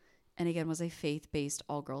study. And again, was a faith-based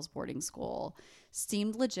all-girls boarding school.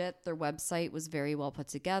 Seemed legit. Their website was very well put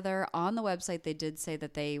together. On the website, they did say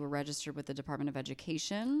that they were registered with the Department of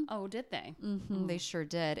Education. Oh, did they? Mm-hmm, They sure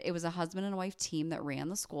did. It was a husband and wife team that ran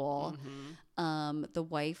the school. The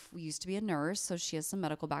wife used to be a nurse, so she has some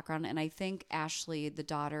medical background. And I think Ashley, the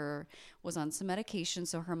daughter, was on some medication,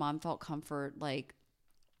 so her mom felt comfort, like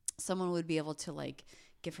someone would be able to like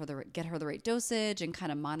get her the right dosage and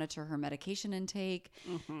kind of monitor her medication intake.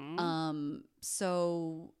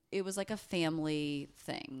 So it was like a family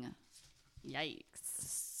thing. Yikes.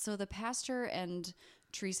 So the pastor and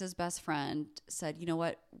Teresa's best friend said, you know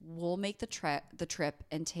what, we'll make the trip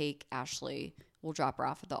and take Ashley. We'll drop her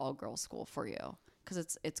off at the all-girls school for you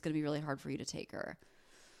because it's going to be really hard for you to take her.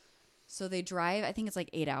 So they drive, I think it's like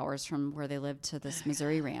 8 hours from where they live to this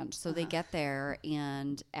Missouri ranch. So they get there,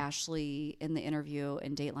 and Ashley in the interview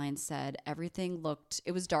in Dateline said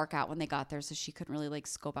it was dark out when they got there, so she couldn't really like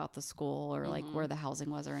scope out the school or like where the housing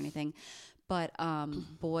was or anything. But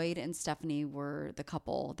Boyd and Stephanie were the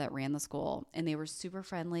couple that ran the school, and they were super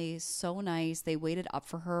friendly, so nice. They waited up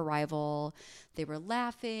for her arrival. They were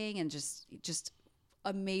laughing and just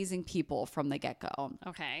amazing people from the get-go.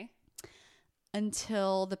 Okay.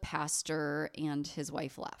 Until the pastor and his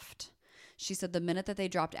wife left. She said the minute that they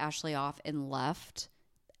dropped Ashley off and left,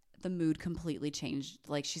 the mood completely changed.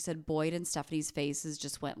 Like she said, Boyd and Stephanie's faces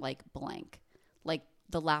just went like blank. Like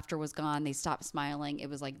the laughter was gone. They stopped smiling. It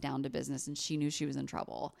was like down to business, and she knew she was in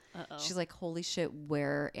trouble. She's like, holy shit,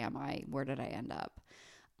 where am I? Where did I end up?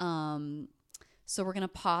 So we're going to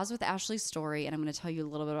pause with Ashley's story, and I'm going to tell you a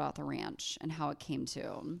little bit about the ranch and how it came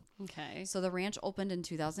to. Okay. So the ranch opened in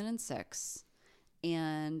 2006.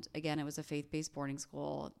 And again, it was a faith-based boarding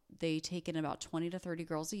school. They take in about 20 to 30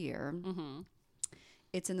 girls a year. Mm-hmm.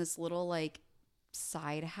 It's in this little like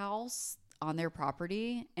side house on their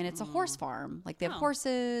property, and it's a horse farm. Like they have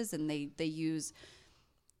horses, and they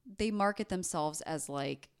market themselves as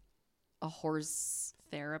like a horse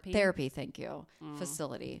therapy. Thank you.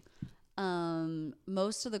 Facility.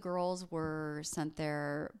 Most of the girls were sent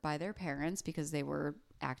there by their parents because they were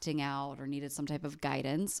acting out or needed some type of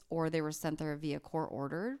guidance, or they were sent there via court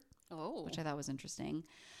order, which I thought was interesting.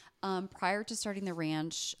 Prior to starting the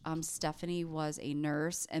ranch, Stephanie was a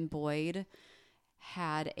nurse, and Boyd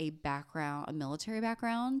had a military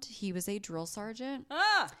background. He was a drill sergeant.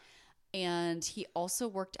 And he also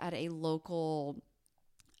worked at a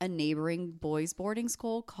neighboring boys boarding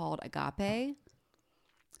school called Agape.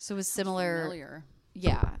 So it was similar. Familiar.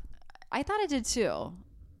 Yeah. I thought it did too.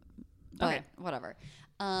 But whatever.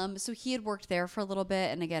 So he had worked there for a little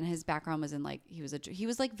bit, and again, his background was in like he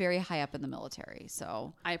was like very high up in the military.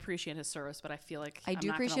 So I appreciate his service, but I feel like I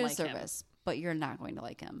do appreciate his service, but you're not going to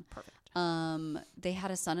like him. Perfect. They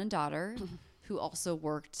had a son and daughter who also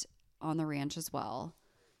worked on the ranch as well,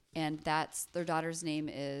 and their daughter's name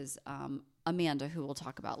is Amanda, who we'll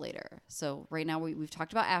talk about later. So right now we've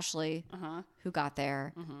talked about Ashley, who got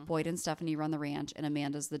there. Boyd and Stephanie run the ranch, and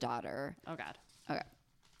Amanda's the daughter. Oh God. Okay.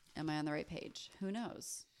 Am I on the right page? Who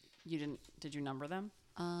knows? You didn't? Did you number them?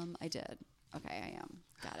 I did. Okay, I am.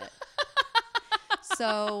 Got it.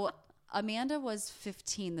 So Amanda was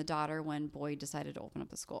 15, the daughter, when Boyd decided to open up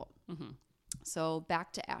the school. So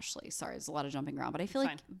back to Ashley. Sorry, there's a lot of jumping around, but I feel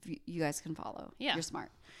like you guys can follow. Yeah. You're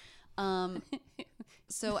smart.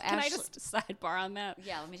 So Can I just sidebar on that?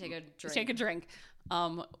 Yeah, let me take a drink. Just take a drink.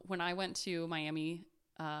 When I went to Miami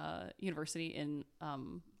University in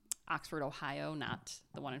Oxford, Ohio, not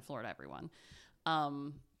the one in Florida, everyone.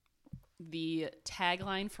 The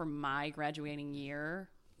tagline for my graduating year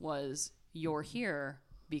was, "You're here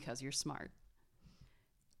because you're smart."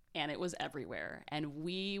 And it was everywhere. And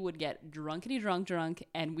we would get drunkity drunk,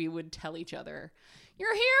 and we would tell each other,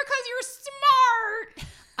 "You're here because you're smart."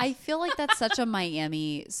 I feel like that's such a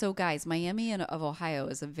Miami. So guys, Miami of Ohio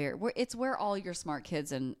is it's where all your smart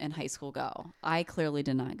kids in high school go. I clearly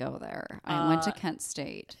did not go there. I went to Kent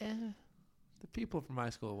State. The people from my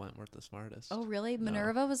school weren't the smartest. Oh, really? No.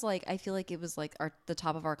 Minerva was like, I feel like it was like the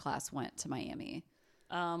top of our class went to Miami.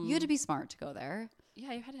 You had to be smart to go there.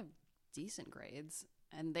 Yeah, you had to have decent grades.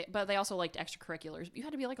 But they also liked extracurriculars. You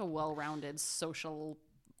had to be like a well-rounded social.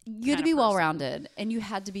 You had to be well-rounded, and you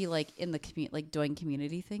had to be like in the community, like doing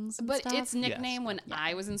community things. And stuff. Its nickname when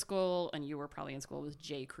I was in school, and you were probably in school, was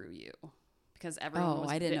J. Crew U, because everyone. Oh,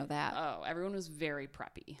 I didn't know that. Oh, everyone was very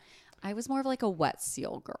preppy. I was more of like a wet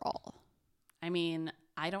seal girl. I mean,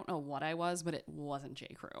 I don't know what I was, but it wasn't J.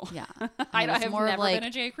 Crew. Yeah, I have never been a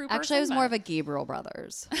J. Crew person. Actually, I was more of a Gabriel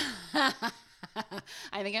Brothers. I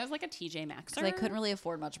think I was like a TJ Maxx. I couldn't really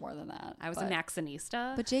afford much more than that. I was a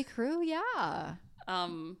Maxxinista. But J. Crew, yeah.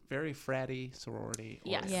 Very fratty sorority.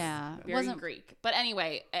 Yes. Yeah. Very wasn't Greek. But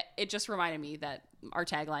anyway, it just reminded me that our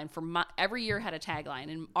tagline every year had a tagline,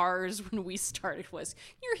 and ours when we started was,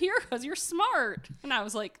 "You're here because you're smart." And I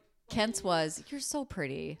was like, Kent's was, "You're so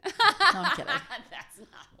pretty." No, I'm kidding. That's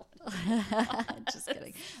not what Just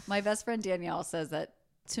kidding. My best friend Danielle says that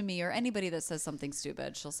to me, or anybody that says something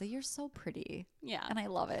stupid, she'll say, "You're so pretty." Yeah. And I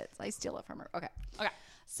love it. I steal it from her. Okay.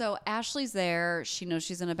 So Ashley's there. She knows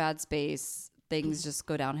she's in a bad space. Things just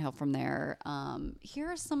go downhill from there. Here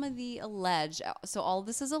are some of the alleged. So all of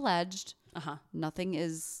this is alleged. Nothing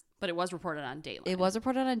is. But it was reported on Dateline. It was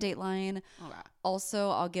reported on Dateline. Okay. Also,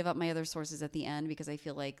 I'll give up my other sources at the end because I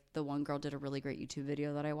feel like the one girl did a really great YouTube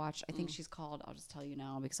video that I watched. I think she's called, I'll just tell you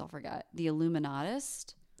now because I'll forget, The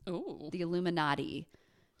Illuminatist. Ooh. The Illuminati.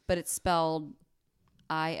 But it's spelled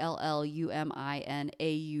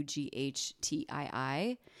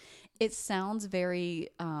ILLUMINAUGHTII. It sounds very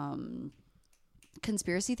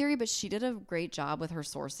conspiracy theory, but she did a great job with her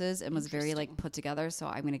sources and was very like put together. So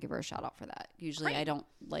I'm going to give her a shout out for that. Usually I don't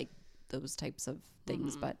like those types of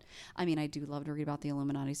things, but I mean, I do love to read about the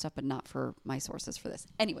Illuminati stuff, but not for my sources for this.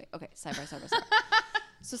 Anyway, okay, sidebar.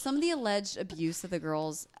 So some of the alleged abuse that the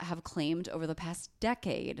girls have claimed over the past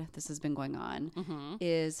decade, this has been going on,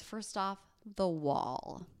 is first off, the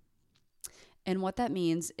wall. And what that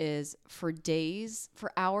means is for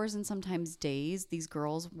hours and sometimes days, these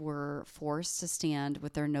girls were forced to stand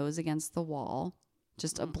with their nose against the wall,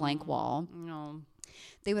 just a blank wall. No.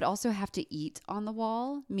 They would also have to eat on the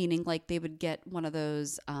wall, meaning like they would get one of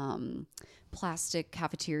those plastic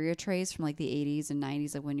cafeteria trays from like the 80s and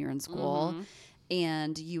 90s, like when you're in school.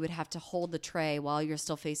 And you would have to hold the tray while you're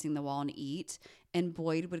still facing the wall and eat. And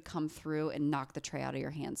Boyd would come through and knock the tray out of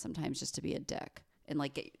your hand sometimes just to be a dick. and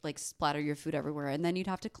like splatter your food everywhere. And then you'd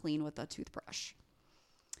have to clean with a toothbrush.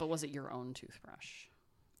 But was it your own toothbrush?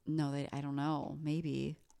 No, I don't know.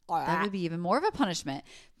 Maybe. That would be even more of a punishment.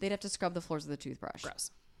 They'd have to scrub the floors with a toothbrush.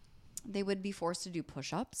 Gross. They would be forced to do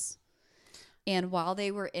push-ups. And while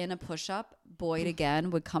they were in a push-up, Boyd again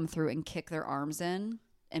would come through and kick their arms in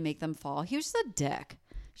and make them fall. He was just a dick.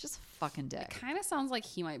 He's just a fucking dick. It kind of sounds like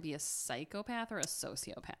he might be a psychopath or a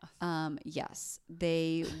sociopath. Yes.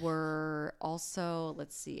 They were also,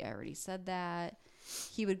 let's see, I already said that.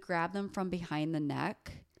 He would grab them from behind the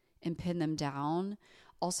neck and pin them down.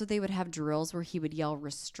 Also, they would have drills where he would yell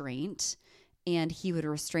restraint, and he would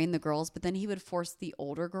restrain the girls, but then he would force the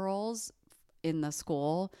older girls in the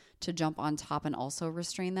school to jump on top and also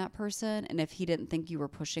restrain that person. And if he didn't think you were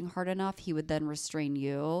pushing hard enough, he would then restrain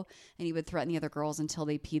you, and he would threaten the other girls until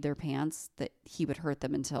they peed their pants, that he would hurt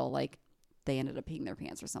them until like they ended up peeing their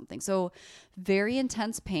pants or something. So very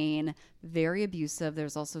intense pain, very abusive.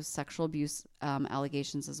 There's also sexual abuse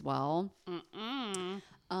allegations as well.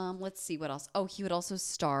 Let's see what else. Oh, he would also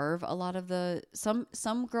starve a lot of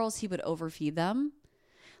some girls. He would overfeed them.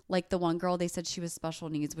 Like the one girl, they said she was special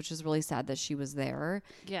needs, which is really sad that she was there.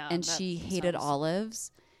 Yeah. And she hated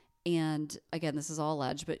olives. And again, this is all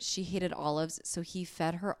alleged, but she hated olives. So he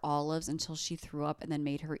fed her olives until she threw up and then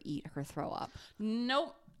made her eat her throw up.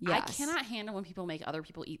 Nope. Yes. I cannot handle when people make other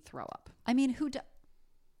people eat throw up. I mean, who does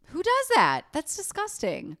that? That's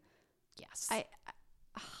disgusting. Yes.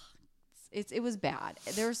 It was bad.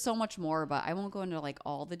 There's so much more, but I won't go into like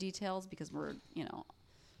all the details because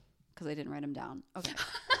because I didn't write them down. Okay.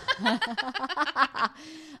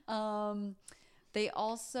 They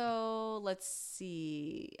also, let's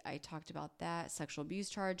see, I talked about that, sexual abuse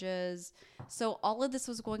charges. So all of this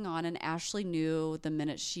was going on, and Ashley knew the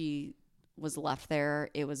minute she was left there,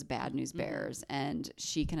 it was bad news bears, and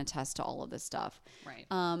she can attest to all of this stuff. Right.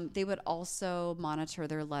 They would also monitor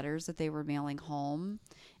their letters that they were mailing home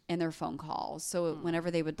and their phone calls. So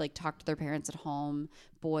whenever they would like talk to their parents at home,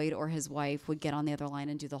 Boyd or his wife would get on the other line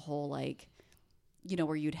and do the whole like,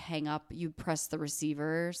 where you'd hang up, you'd press the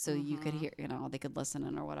receiver so you could hear, they could listen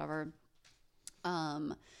in or whatever.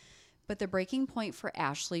 But the breaking point for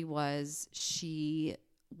Ashley was she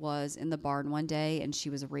was in the barn one day and she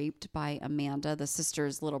was raped by Amanda, the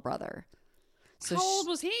sister's little brother. So how old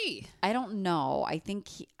was he? I don't know. I think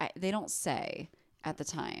they don't say at the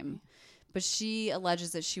time. But she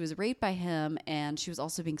alleges that she was raped by him and she was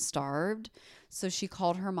also being starved. So she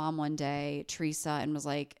called her mom one day, Teresa, and was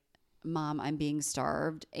like, Mom, I'm being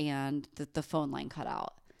starved. And the phone line cut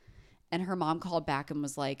out. And her mom called back and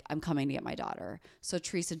was like, I'm coming to get my daughter. So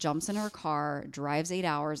Teresa jumps in her car, drives 8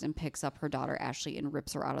 hours, and picks up her daughter, Ashley, and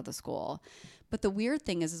rips her out of the school. But the weird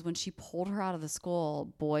thing is when she pulled her out of the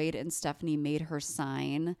school, Boyd and Stephanie made her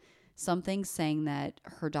sign something saying that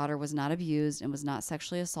her daughter was not abused and was not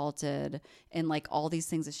sexually assaulted, and like all these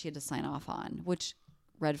things that she had to sign off on, which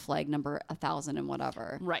red flag number 1,000 and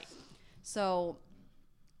whatever. Right. So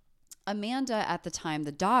Amanda, at the time,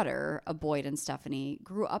 the daughter of Boyd and Stephanie,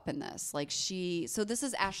 grew up in this. So this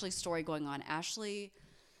is Ashley's story going on. Ashley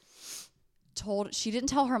she didn't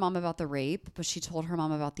tell her mom about the rape, but she told her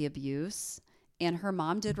mom about the abuse. And her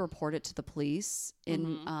mom did report it to the police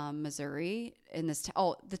in Missouri. In this,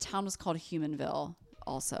 the town was called Humanville,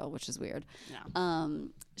 also, which is weird. Yeah.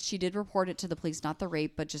 She did report it to the police, not the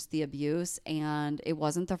rape, but just the abuse. And it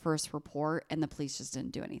wasn't the first report, and the police just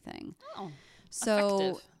didn't do anything. Oh, so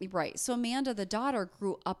effective. Right. So Amanda, the daughter,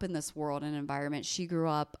 grew up in this world and environment. She grew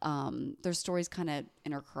up. Their stories kind of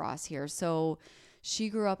intercross here. So she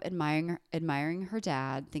grew up admiring her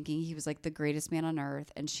dad, thinking he was like the greatest man on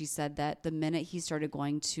earth. And she said that the minute he started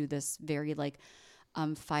going to this very like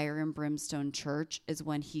fire and brimstone church is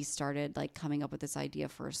when he started like coming up with this idea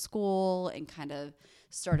for a school and kind of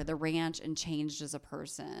started the ranch and changed as a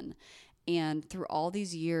person. And through all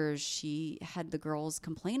these years, she had the girls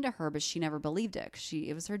complain to her, but she never believed it.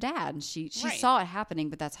 It was her dad, and she Right. saw it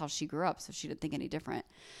happening, but that's how she grew up, so she didn't think any different.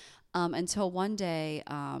 Until one day,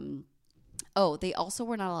 they also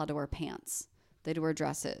were not allowed to wear pants. They had to wear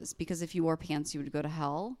dresses, because if you wore pants, you would go to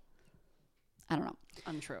hell. I don't know.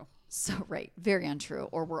 Untrue. So, right. Very untrue.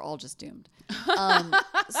 Or we're all just doomed.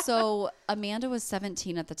 So Amanda was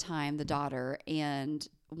 17 at the time, the daughter, and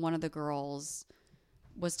one of the girls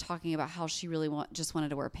was talking about how she really just wanted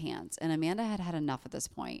to wear pants. And Amanda had had enough at this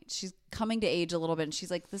point. She's coming to age a little bit, and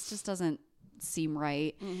she's like, this just doesn't seem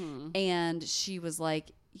right. Mm-hmm. And she was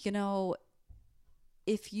like,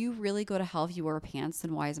 if you really go to hell if you wear pants,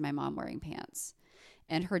 then why is my mom wearing pants?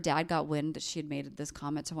 And her dad got wind that she had made this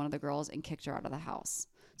comment to one of the girls and kicked her out of the house.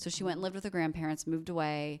 So she went and lived with her grandparents, moved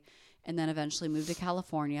away, and then eventually moved to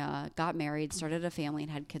California, got married, started a family,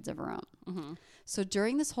 and had kids of her own. Mm-hmm. So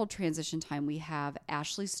during this whole transition time, we have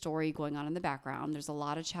Ashley's story going on in the background. There's a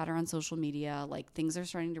lot of chatter on social media. Like things are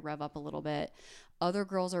starting to rev up a little bit. Other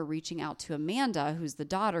girls are reaching out to Amanda, who's the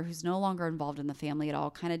daughter, who's no longer involved in the family at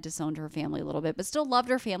all, kind of disowned her family a little bit, but still loved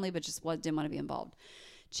her family, but just didn't want to be involved.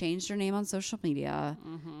 Changed her name on social media,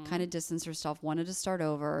 kind of distanced herself, wanted to start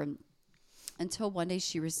over, until one day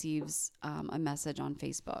she receives a message on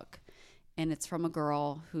Facebook. And it's from a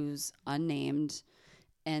girl who's unnamed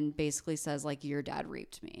and basically says, like, your dad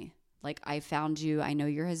raped me. Like, I found you. I know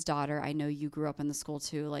you're his daughter. I know you grew up in the school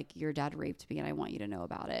too. Like, your dad raped me and I want you to know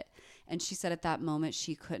about it. And she said at that moment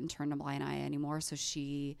she couldn't turn a blind eye anymore. So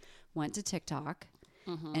she went to TikTok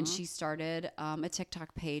and she started a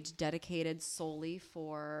TikTok page dedicated solely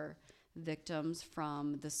for victims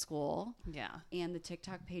from the school. Yeah. And the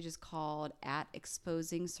TikTok page is called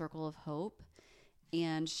 @Exposing Circle of Hope.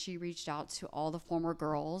 And she reached out to all the former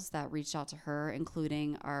girls that reached out to her,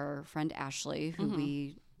 including our friend Ashley, who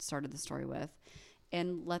we started the story with,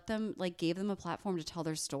 and gave them a platform to tell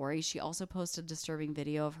their story. She also posted a disturbing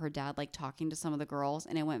video of her dad, like, talking to some of the girls,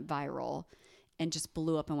 and it went viral and just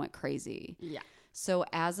blew up and went crazy. Yeah. So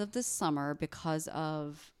as of this summer, because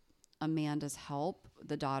of Amanda's help,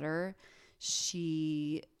 the daughter,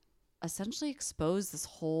 she essentially exposed this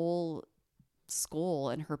whole school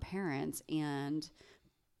and her parents, and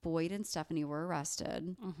Boyd and Stephanie were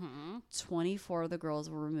arrested. 24 of the girls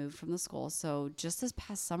were removed from the school. So just this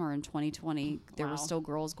past summer in 2020, there were still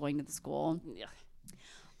girls going to the school. Yeah.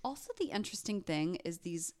 Also, the interesting thing is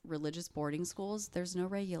these religious boarding schools, there's no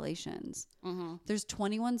regulations. There's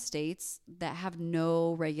 21 states that have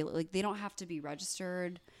no like, they don't have to be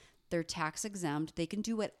registered. They're tax exempt. They can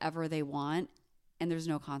do whatever they want, and there's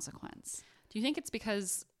no consequence. Do you think it's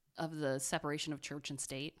because of the separation of church and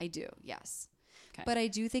state? I do, yes. Okay. But I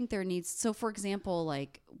do think there needs, so for example,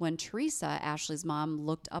 like when Teresa, Ashley's mom,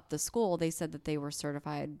 looked up the school, they said that they were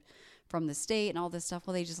certified from the state and all this stuff.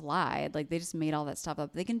 Well, they just lied. Like, they just made all that stuff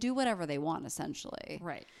up. They can do whatever they want, essentially.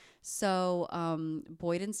 Right. So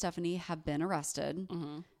Boyd and Stephanie have been arrested.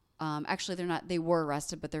 Actually, they were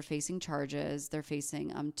arrested, but they're facing charges. They're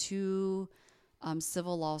facing 2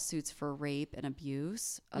 civil lawsuits for rape and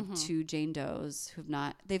abuse of 2 Jane Does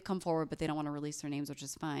they've come forward, but they don't want to release their names, which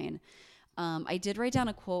is fine. I did write down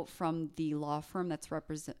a quote from the law firm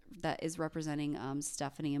that is representing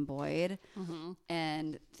Stephanie and Boyd.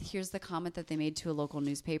 And here's the comment that they made to a local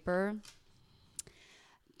newspaper.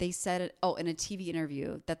 They said, in a TV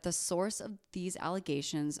interview, that the source of these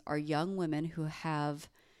allegations are young women who have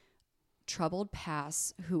troubled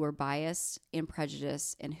pasts, who are biased and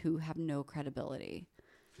prejudiced, and who have no credibility.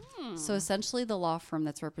 So essentially the law firm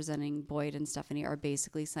that's representing Boyd and Stephanie are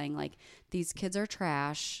basically saying, like, these kids are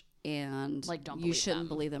trash and, like, you shouldn't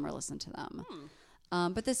believe them or listen to them.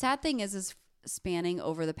 But the sad thing is spanning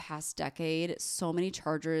over the past decade, so many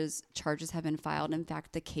charges have been filed. In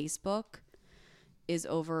fact, the case book is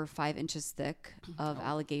over 5 inches thick of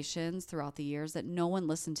allegations throughout the years that no one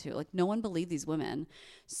listened to. Like, no one believed these women.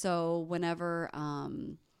 So whenever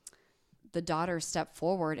the daughter stepped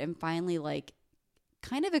forward and finally, like,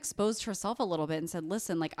 kind of exposed herself a little bit and said,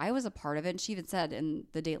 listen, like, I was a part of it. And she even said in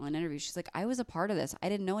the Dateline interview, she's like, I was a part of this. I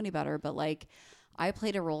didn't know any better, but, like, I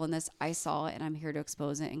played a role in this. I saw it, and I'm here to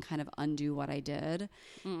expose it and kind of undo what I did.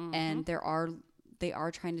 And they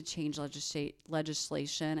are trying to change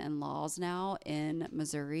legislation and laws now in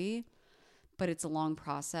Missouri, but it's a long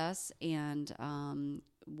process, and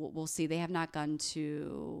we'll see. They have not gone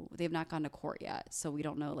to court yet, so we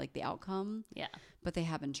don't know, like, the outcome. Yeah, but they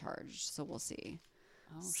have been charged, so we'll see.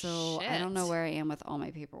 Shit. I don't know where I am with all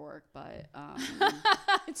my paperwork, but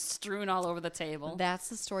it's strewn all over the table. That's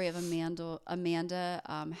the story of Amanda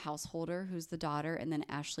Householder, who's the daughter, and then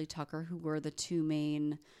Ashley Tucker, who were the 2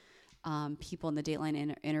 main people in the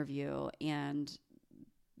Dateline interview. And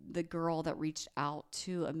the girl that reached out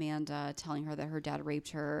to Amanda telling her that her dad raped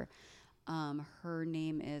her, her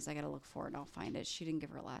name is, I gotta look for it and I'll find it. She didn't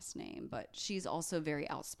give her last name, but she's also very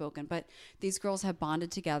outspoken. But these girls have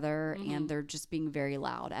bonded together and they're just being very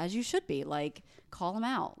loud, as you should be. Like, call them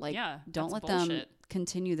out. Like, don't let them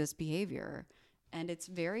continue this behavior. And it's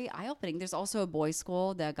very eye-opening. There's also a boys'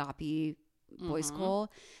 school, the Agape boys'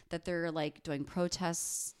 school, that they're, like, doing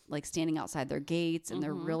protests, like, standing outside their gates, and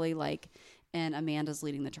they're really, like, and Amanda's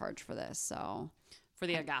leading the charge for this. So for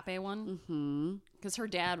the Agape one, because her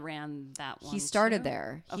dad ran that one. He started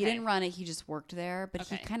there. He didn't run it. He just worked there, but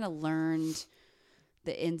he kind of learned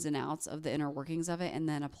the ins and outs of the inner workings of it, and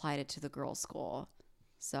then applied it to the girls' school.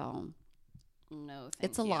 So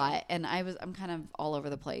it's a lot, and I'm kind of all over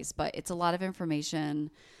the place, but it's a lot of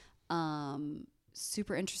information.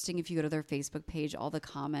 Super interesting if you go to their Facebook page, all the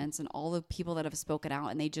comments and all the people that have spoken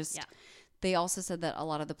out, and they also said that a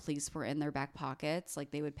lot of the police were in their back pockets. Like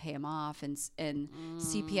they would pay them off and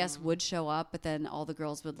CPS would show up, but then all the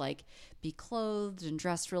girls would like be clothed and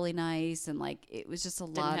dressed really nice. And like, it was just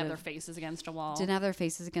Didn't have their faces against a wall. Didn't have their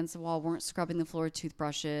faces against the wall. Weren't scrubbing the floor with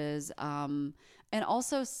toothbrushes. And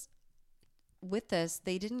also with this,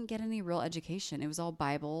 they didn't get any real education. It was all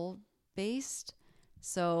Bible based.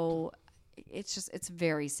 So it's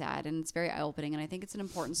very sad and it's very eye-opening. And I think it's an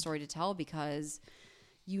important story to tell because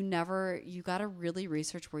you got to really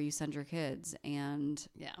research where you send your kids and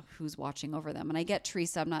who's watching over them. And I get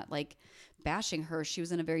Teresa, I'm not like bashing her. She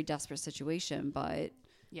was in a very desperate situation, but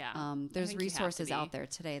there's resources out there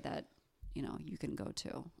today that, you can go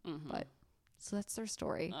to. But so that's their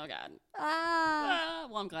story. Oh God.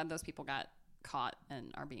 Well, I'm glad those people got caught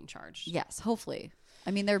and are being charged. Yes, hopefully.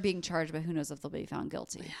 I mean, they're being charged, but who knows if they'll be found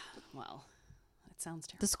guilty. Yeah. Well, it sounds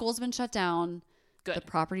terrible. The school's been shut down. Good. The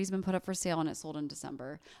property's been put up for sale and it sold in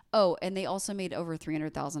December. Oh, and they also made over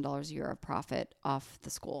 $300,000 a year of profit off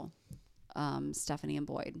the school. Stephanie and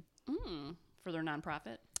Boyd. For their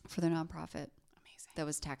nonprofit? For their nonprofit. Amazing. That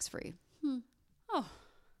was tax-free. Oh.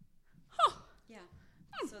 Yeah.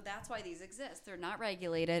 So that's why these exist. They're not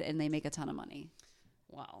regulated and they make a ton of money.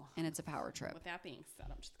 Wow. And it's a power trip. With that being said,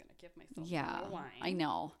 I'm just going to give myself more wine. I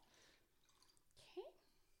know. Okay.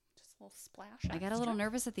 Just a little splash. I got a little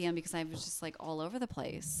nervous at the end because I was just like all over the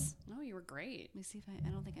place. No, you were great. Let me see if I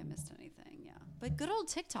don't think I missed anything. Yeah. But good old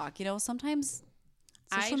TikTok, sometimes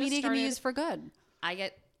social media can be used for good.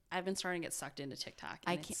 I've been starting to get sucked into TikTok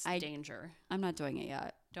and it's danger. I'm not doing it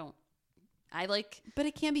yet. Don't. But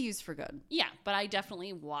it can be used for good. Yeah, but I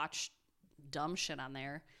definitely watch dumb shit on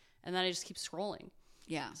there and then I just keep scrolling.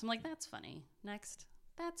 Yeah. So I'm like, that's funny. Next.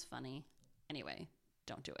 That's funny. Anyway,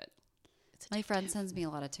 don't do it. My friend sends me a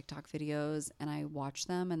lot of TikTok videos and I watch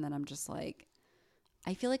them and then I'm just like,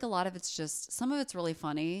 I feel like a lot of it's just, some of it's really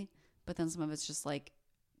funny, but then some of it's just like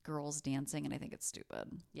girls dancing and I think it's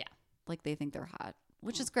stupid. Yeah. Like they think they're hot,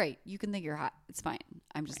 which is great. You can think you're hot. It's fine.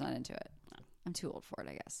 I'm just not into it. No. I'm too old for it,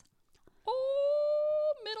 I guess.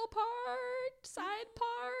 Oh, middle part, side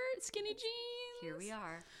part, skinny jeans. Here we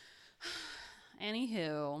are.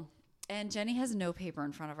 Anywho. And Jenny has no paper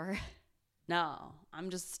in front of her. No, I'm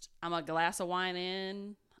a glass of wine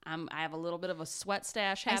in. I have a little bit of a sweat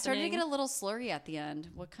stash happening. I started to get a little slurry at the end.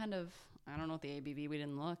 What kind of? I don't know what the ABV, we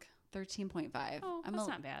didn't look. 13.5. Oh, that's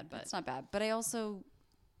not bad. But it's not bad. But I also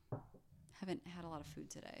haven't had a lot of food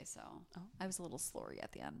today, so I was a little slurry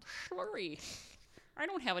at the end. Slurry. I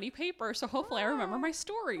don't have any paper, so hopefully I remember my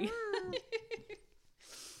story.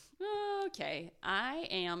 Okay, I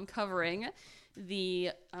am covering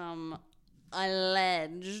the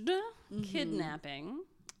alleged kidnapping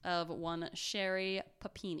of one Sherry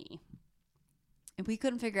Papini. And we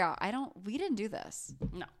couldn't figure out. We didn't do this.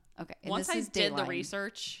 No. Okay. And once I did the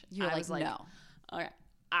research, you were I was like, no. Okay.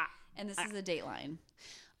 And this is a Dateline.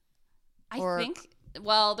 I think,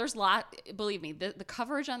 well, there's a lot. Believe me, the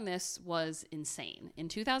coverage on this was insane. In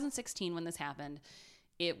 2016, when this happened,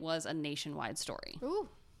 it was a nationwide story. Ooh.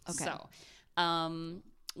 Okay. So,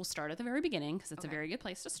 we'll start at the very beginning because it's a very good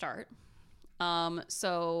place to start.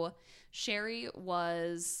 So Sherry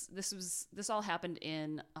this all happened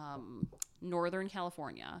in Northern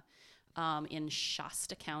California, in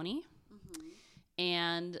Shasta County.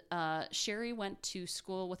 And Sherry went to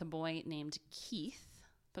school with a boy named Keith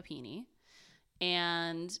Papini.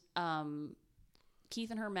 And Keith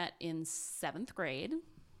and her met in 7th grade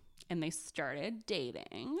and they started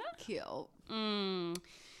dating. Cute.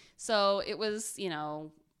 So it was,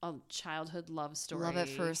 a childhood love story. Love at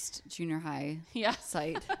first junior high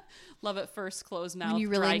site. Love at first closed mouth. When you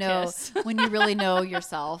really when you really know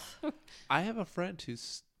yourself. I have a friend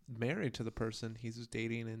who's married to the person he's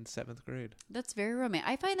dating in 7th grade. That's very romantic.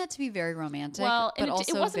 I find that to be very romantic. Well, but and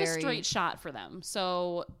also it wasn't a straight shot for them.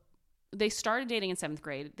 So they started dating in 7th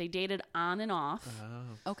grade. They dated on and off.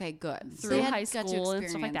 Oh. Okay, good. Through high school and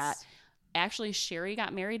stuff like that. Actually, Sherry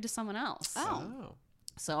got married to someone else. Oh.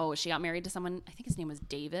 So she got married to someone, I think his name was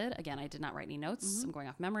David. Again, I did not write any notes. I'm going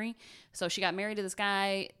off memory. So she got married to this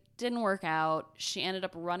guy. Didn't work out. She ended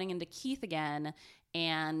up running into Keith again,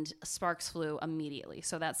 and sparks flew immediately.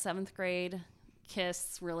 So that 7th grade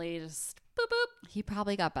kiss really just boop, boop. He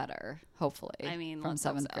probably got better, hopefully. I mean, from let's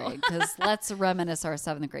 7th hope so. grade. Because let's reminisce, our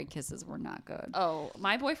 7th grade kisses were not good. Oh,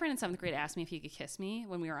 my boyfriend in 7th grade asked me if he could kiss me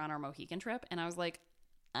when we were on our Mohican trip. And I was like,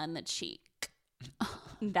 on the cheek.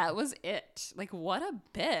 That was it. Like, what a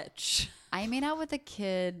bitch. I made out with a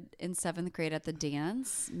kid in 7th grade at the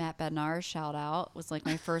dance. Matt Bednar, shout out, was like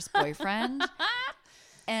my first boyfriend.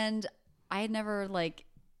 And I had never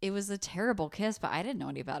it was a terrible kiss, but I didn't know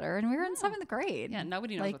any better. And we were in 7th grade. Yeah,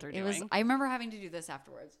 nobody knows what they're doing. I remember having to do this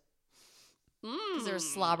afterwards. Because there was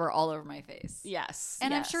slobber all over my face. Yes.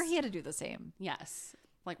 And I'm sure he had to do the same. Yes.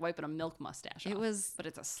 Like wiping a milk mustache It off. Was, but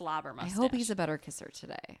it's a slobber mustache. I hope he's a better kisser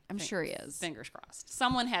today. I'm sure he is. Fingers crossed.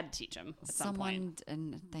 Someone had to teach him at some point.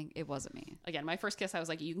 And it wasn't me. Again, my first kiss, I was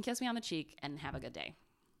like, you can kiss me on the cheek and have a good day.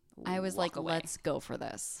 I was like, away. let's go for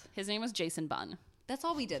this. His name was Jason Bunn. That's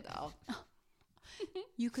all we did, though.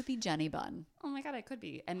 You could be Jenny Bunn. Oh my God, I could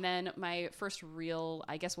be. And then my first real,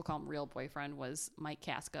 I guess we'll call him real boyfriend, was Mike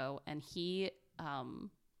Casco. And he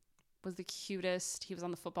was the cutest. He was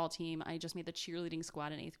on the football team. I just made the cheerleading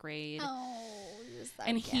squad in 8th grade. Oh,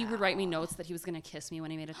 and he would write me notes that he was going to kiss me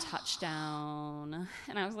when he made a touchdown.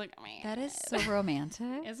 And I was like, oh my God. That is so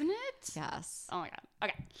romantic. Isn't it? Yes. Oh my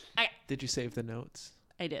God. Okay. Did you save the notes?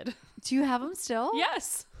 I did. Do you have them still?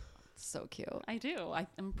 Yes. So cute. I do.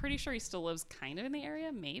 I'm pretty sure he still lives kind of in the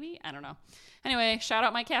area. Maybe. I don't know. Anyway, shout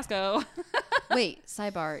out Mike Casco. Wait,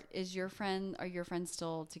 sidebar. Are your friends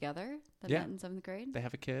still together that met in 7th grade? They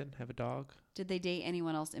have a kid, have a dog. Did they date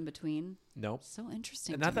anyone else in between? Nope. So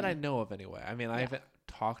interesting. Not that I know of anyway. I mean, I haven't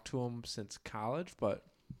talked to them since college, but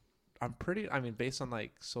based on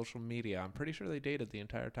like social media, I'm pretty sure they dated the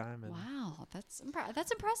entire time. And wow, that's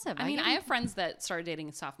impressive. I mean, I have friends that started dating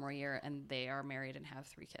in sophomore year and they are married and have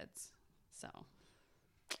 3 kids. So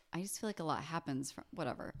I just feel like a lot happens from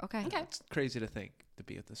whatever. Okay. It's crazy to think to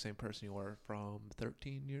be with the same person you were from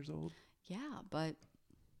 13 years old. Yeah, but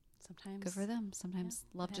sometimes good for them. Sometimes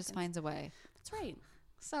love just finds a way. That's right.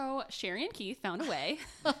 So Sherry and Keith found a way.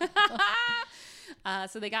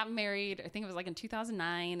 So they got married, I think it was like in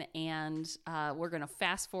 2009, and we're going to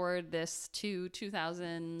fast forward this to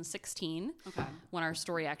 2016 when our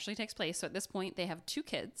story actually takes place. So at this point, they have 2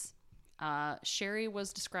 kids. Sherry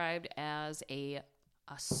was described as a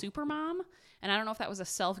super mom, and I don't know if that was a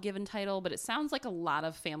self-given title, but it sounds like a lot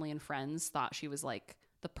of family and friends thought she was like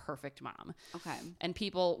the perfect mom. Okay. And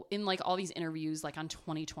people in like all these interviews, like on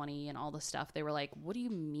 2020 and all this stuff, they were like, what do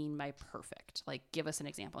you mean by perfect? Like, give us an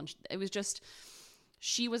example. And it was just,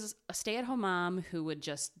 she was a stay-at-home mom who would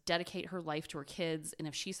just dedicate her life to her kids. And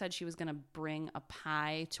if she said she was going to bring a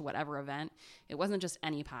pie to whatever event, it wasn't just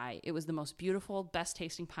any pie. It was the most beautiful,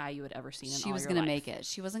 best-tasting pie you had ever seen in all your life. She was going to make it.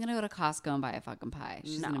 She wasn't going to go to Costco and buy a fucking pie.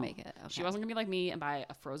 She's going to make it. Okay. She wasn't going to be like me and buy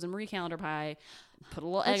a frozen Marie Callender pie, put a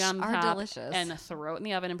little egg on top, delicious, and throw it in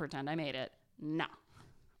the oven and pretend I made it. No.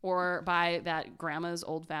 Or buy that grandma's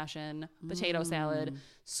old-fashioned potato salad,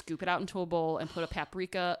 scoop it out into a bowl, and put a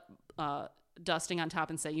paprika dusting on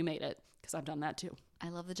top and say you made it, because I've done that too. I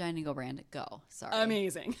love the Giant Eagle brand. Go. Sorry.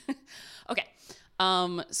 Amazing. Okay.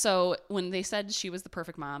 So when they said she was the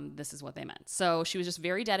perfect mom, this is what they meant. So she was just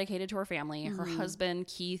very dedicated to her family. Her husband,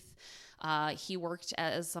 Keith, he worked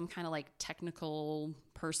as some kind of like technical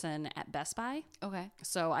person at Best Buy. Okay.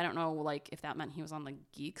 So I don't know like if that meant he was on the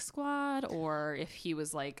Geek Squad or if he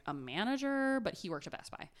was like a manager, but he worked at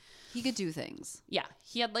Best Buy. He could do things. Yeah.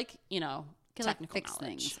 He had like, technical like fix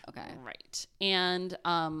knowledge. Things. Okay. Right. And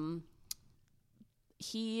I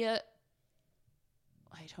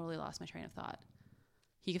totally lost my train of thought.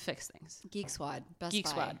 He could fix things. Geek Squad. Best Geek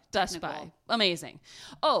Buy. Squad. Best Buy. Amazing.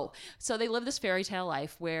 Oh, so they lived this fairy tale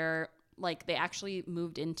life where like they actually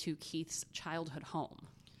moved into Keith's childhood home,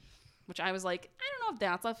 which I was like, I don't know if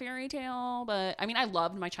that's a fairy tale, but I mean, I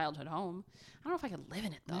loved my childhood home. I don't know if I could live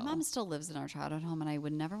in it though. My mom still lives in our childhood home and I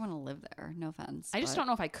would never want to live there. No offense. I just don't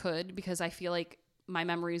know if I could because I feel like my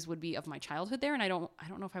memories would be of my childhood there and I don't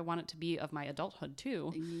know if I want it to be of my adulthood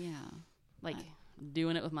too. Yeah. Like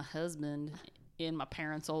doing it with my husband in my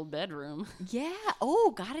parents' old bedroom. Yeah.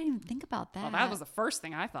 Oh, God, I didn't even think about that. Well, that was the first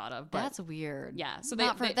thing I thought of. But that's weird. Yeah. So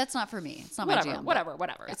that's not for me. It's not whatever, my jam.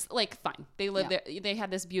 Whatever. Yeah. It's like fine. They live there. They had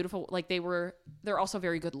this beautiful, like they're also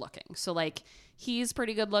very good looking. So like he's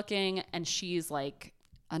pretty good looking and she's like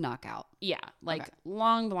a knockout. Yeah. Like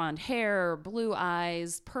long blonde hair, blue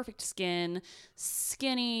eyes, perfect skin,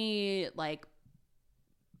 skinny, like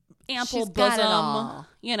ample bosom,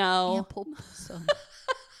 Ample bosom.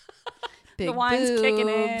 Big the wine's boobs. kicking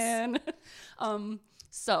in.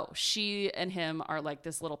 So she and him are like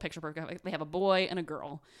this little picture perfect. They have a boy and a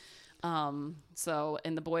girl. So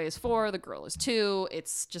and the boy is 4, the girl is 2.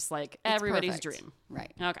 It's just like everybody's dream.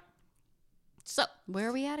 Right. Okay. So where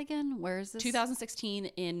are we at again? Where is this? 2016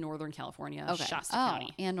 in Northern California, Shasta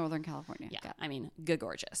County. And Northern California. Yeah. I mean, good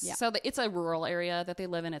gorgeous. Yeah. So it's a rural area that they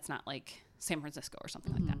live in. It's not like San Francisco or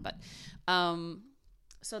something like that. But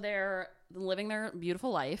so they're living their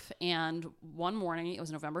beautiful life. And one morning, it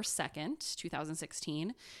was November 2nd,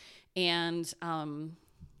 2016. And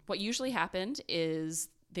what usually happened is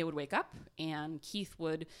they would wake up and Keith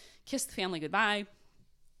would kiss the family goodbye,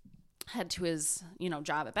 head to his,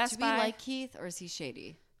 job at Best Buy. Do we like Keith or is he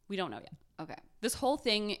shady? We don't know yet. Okay. This whole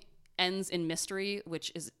thing ends in mystery,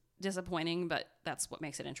 which is disappointing, but that's what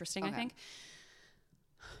makes it interesting, I think.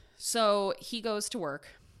 So he goes to work,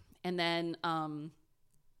 and then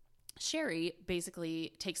Sherry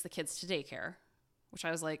basically takes the kids to daycare, which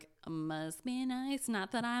I was like, must be nice.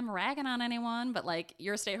 Not that I'm ragging on anyone, but like,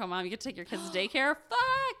 you're a stay-at-home mom. You get to take your kids to daycare.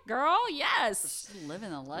 Fuck, girl, yes. Just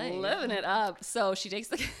living the life. Living it up. So she takes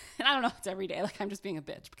and I don't know if it's every day. Like, I'm just being a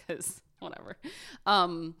bitch because whatever.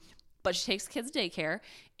 But she takes kids to daycare,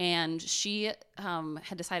 and she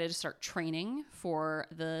had decided to start training for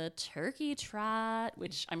the turkey trot,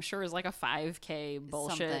 which I'm sure is like a 5K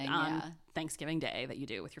bullshit on Thanksgiving Day that you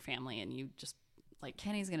do with your family, and you just like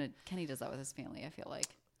Kenny does that with his family, I feel like.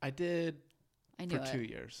 I did for 2 it.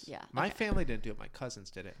 years. Yeah. My family didn't do it. My cousins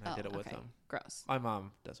did it, and I did it with them. Gross. My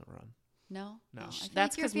mom doesn't run. No. No.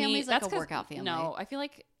 That's because your family's like a workout family. No, I feel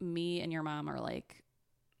like me and your mom are like,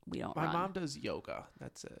 we don't run. My mom does yoga.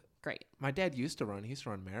 That's it. Great. My dad used to run. He used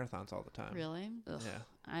to run marathons all the time. Really? Ugh, Yeah.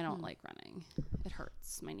 I don't like running. It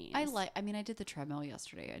hurts my knees. I did the treadmill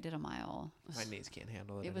yesterday. I did a mile. My knees can't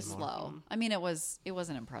handle it. It was anymore. slow. I mean, it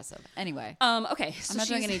wasn't impressive. Anyway. Okay. So I'm not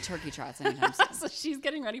doing any turkey trots anytime soon. So she's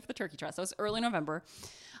getting ready for the turkey trot. So it's early November.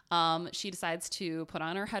 She decides to put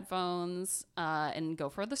on her headphones and go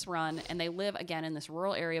for this run. And they live again in this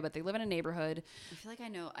rural area, but they live in a neighborhood. I feel like I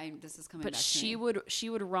know. This is coming. But back she to me.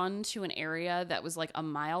 she would run to an area that was like a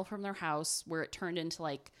mile from their house, where it turned into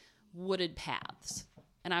like wooded paths.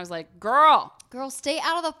 And I was like, girl, stay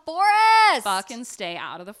out of the forest. fucking stay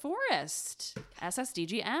out of the forest.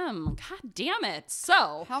 SSDGM. God damn it.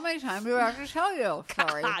 So how many times do I have to tell you?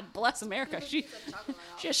 Sorry. God bless America. She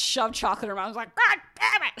just shoved chocolate in her mouth. I was like, God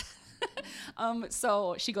damn it.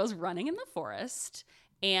 So she goes running in the forest,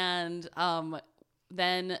 and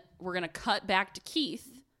then we're gonna cut back to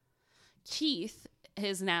Keith. Keith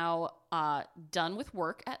is now done with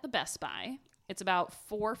work at the Best Buy. It's about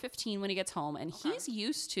 4:15 when he gets home, and he's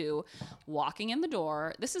used to walking in the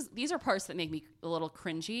door. These are parts that make me a little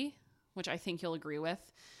cringy, which I think you'll agree with.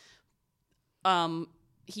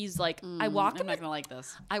 He's like, I'm not gonna like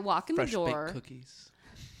this. I walk in Fresh the door. baked cookies.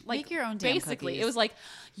 Like, make your own damn basically, cookies. it was like,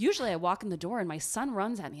 usually I walk in the door and my son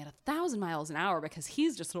runs at me at 1,000 miles an hour because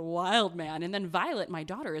he's just a wild man. And then Violet, my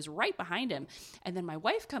daughter, is right behind him. And then my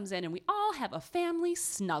wife comes in and we all have a family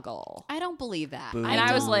snuggle. I don't believe that. Boo. And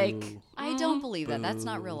I was like, I don't believe that. That's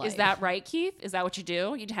not real life. is that right, Keith? Is that what you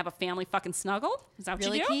do? You have a family fucking snuggle? Is that what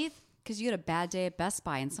really, you do? Keith? Because you had a bad day at Best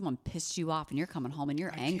Buy and someone pissed you off and you're coming home and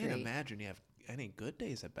you're angry. I can't imagine you have any good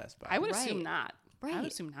days at Best Buy. I would assume not. Right. I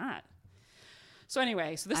would assume not. So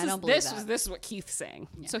anyway, so this is what Keith's saying.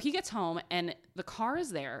 Yeah. So he gets home and the car is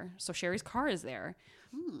there. So Sherry's car is there,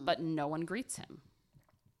 but no one greets him.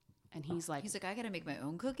 And he's like, I gotta make my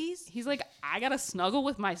own cookies. He's like, I gotta snuggle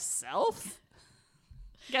with myself.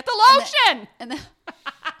 Get the lotion.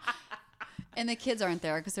 And the kids aren't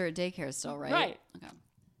there because they're at daycare still, right? Right. Okay.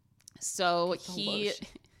 So he,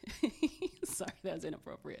 sorry, that was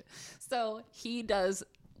inappropriate. So he does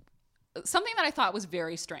something that I thought was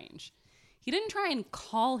very strange. He didn't try and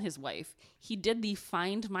call his wife. He did the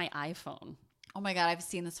Find My iPhone. Oh my God, I've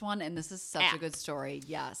seen this one, and this is such a good story.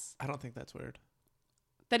 Yes. I don't think that's weird.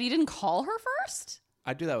 That he didn't call her first?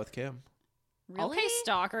 I do that with Kim. Really? Okay,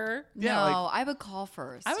 stalker. Yeah, no, I would call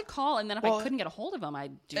first. I would call, and then if I couldn't get a hold of him,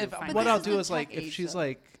 I'd do What I'll do is tech like, if age, she's though.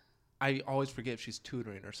 like, I always forget if she's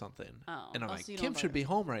tutoring or something. Oh. And I'm Oh, like, so you Kim don't should be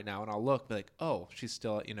home right now. And I'll look, be like, oh, she's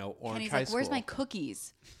still at, Orange Kenny's High like, School. where's my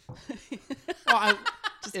cookies? Well,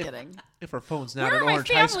 Just kidding. if her phone's not Where at are my Orange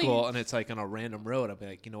High family? School and it's like on a random road, I'll be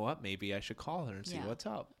like, you know what? Maybe I should call her and see Yeah. what's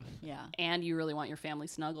up. Yeah. And you really want your family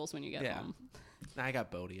snuggles when you get Yeah. home. Nah, I got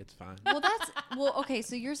Bodie. It's fine. Okay,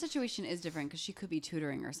 so your situation is different because she could be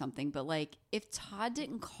tutoring or something. But like, if Todd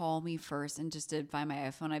didn't call me first and just did Find My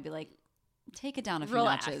iPhone, I'd be like, take it down a few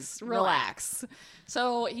notches. Relax.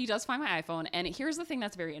 So he does find my iPhone. And here's the thing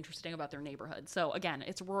that's very interesting about their neighborhood. So again,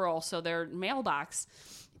 it's rural. So their mailbox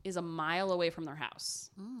is a mile away from their house.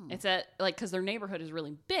 It's because their neighborhood is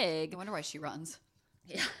really big. I wonder why she runs.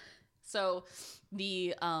 Yeah. So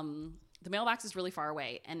the mailbox is really far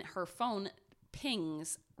away, and her phone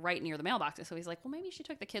pings right near the mailbox. So he's like, well, maybe she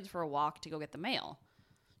took the kids for a walk to go get the mail.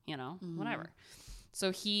 Whatever. So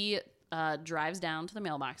he drives down to the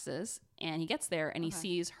mailboxes, and he gets there, and he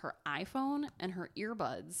sees her iPhone and her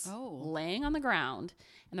earbuds laying on the ground,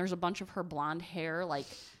 and there's a bunch of her blonde hair like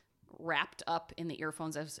wrapped up in the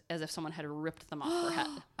earphones as if someone had ripped them off her head.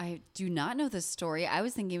 I do not know this story. I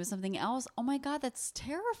was thinking it was something else. Oh my God, that's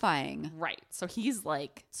terrifying. Right. So he's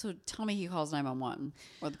like... So tell me he calls 911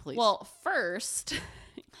 or the police. Well, first...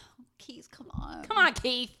 Keith, come on. Come on,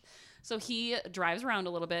 Keith. So he drives around a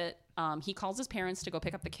little bit. He calls his parents to go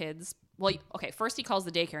pick up the kids well, okay, first he calls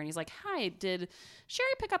the daycare and he's like, hi, did Sherry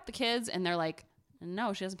pick up the kids? And they're like,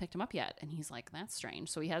 no, she hasn't picked them up yet. And he's like, that's strange.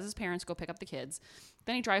 So he has his parents go pick up the kids.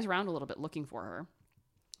 Then he drives around a little bit looking for her.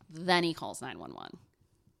 Then he calls 911.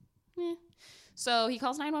 So he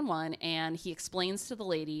calls 911 and he explains to the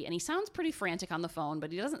lady, and he sounds pretty frantic on the phone,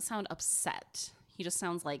 but he doesn't sound upset. He just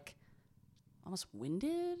sounds like almost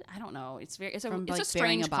winded. I don't know. It's a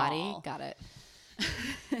strange call. Got it.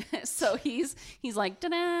 So he's like,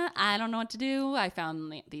 da-da, I don't know what to do. I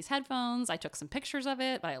found these headphones. I took some pictures of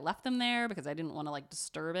it, but I left them there because I didn't want to like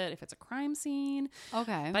disturb it if it's a crime scene.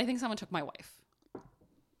 Okay. But I think someone took my wife.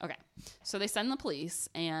 Okay. So they send the police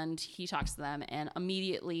and he talks to them, and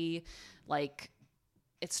immediately like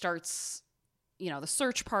it starts, the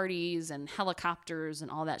search parties and helicopters and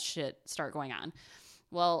all that shit start going on.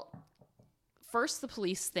 Well, first the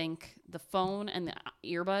police think the phone and the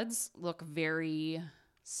earbuds look very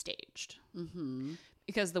staged. Mm-hmm.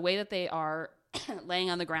 Because the way that they are laying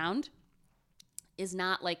on the ground is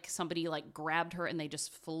not like somebody like grabbed her and they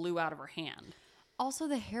just flew out of her hand. Also,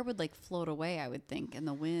 the hair would like float away, I would think, in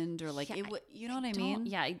the wind, or like it would. You know what I mean?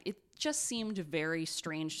 Yeah, it just seemed very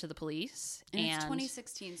strange to the police. And it's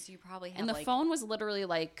 2016, so you probably have. And the phone was literally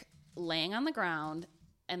like laying on the ground,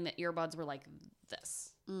 and the earbuds were like this.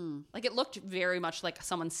 Like it looked very much like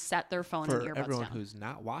someone set their phone and earbuds For everyone down. who's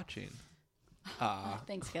not watching,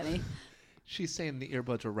 Thanks, Kenny. she's saying the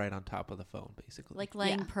earbuds are right on top of the phone, basically. Like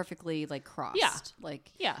laying perfectly like crossed. Yeah.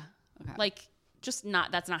 Like Okay. Like just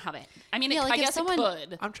not. That's not how they. I mean, Yeah, like I if guess someone- it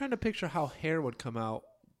could. I'm trying to picture how hair would come out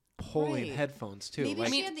pulling Right. headphones too. maybe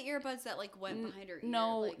Like, she had the earbuds that like went behind her ear.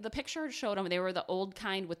 No, like, the picture showed them. They were the old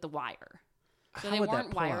kind with the wire. So how they would that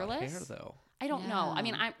weren't pull out wireless. hair, though? I don't know. I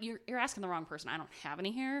mean, Yeah. you're asking the wrong person. I don't have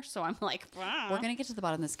any hair, so I'm like, we're gonna get to the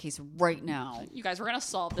bottom of this case right now. you guys, we're gonna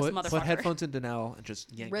solve this Put motherfucker. headphones in Danelle and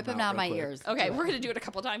just yank Rip them them out out my real quick. ears. Okay, we're gonna do it a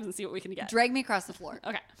couple times and see what we can get. Drag me across the floor.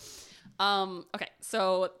 Okay. Okay.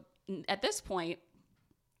 So at this point,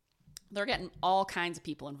 they're getting all kinds of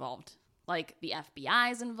people involved. Like the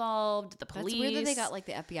FBI's involved, the police. That's weird that they got like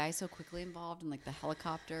the FBI so quickly involved and like the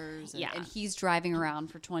helicopters. And, Yeah. and he's driving around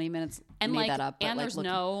for 20 minutes. and made like, that up. But, and like,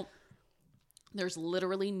 there's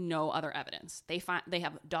literally no other evidence. They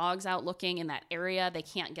have dogs out looking in that area. They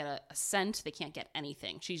can't get a scent. They can't get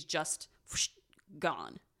anything. She's just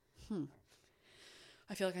gone.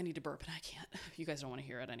 I feel like I need to burp and I can't. You guys don't want to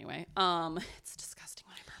hear it anyway. It's disgusting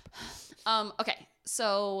when I burp. Okay,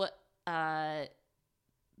 so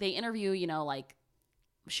they interview, like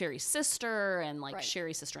Sherry's sister and like Right.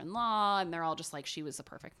 Sherry's sister-in-law, and they're all just like, she was the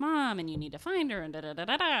perfect mom, and you need to find her, and da da da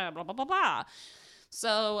da da, blah blah blah blah.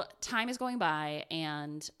 So time is going by,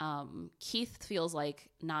 and Keith feels like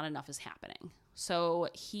not enough is happening. So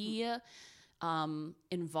he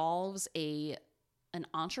involves an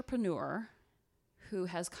entrepreneur who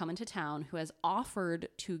has come into town, who has offered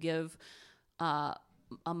to give a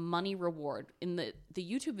money reward. In the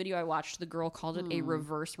YouTube video I watched, the girl called it a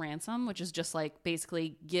reverse ransom, which is just like,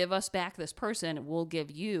 basically, give us back this person, we'll give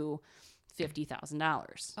you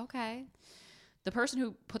 $50,000. Okay. The person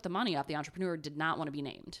who put the money up, the entrepreneur, did not want to be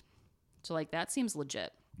named. So like that seems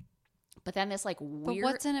legit. But then this like weird.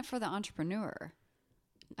 But what's in it for the entrepreneur?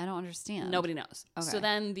 I don't understand. Nobody knows. Okay. So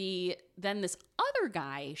then this other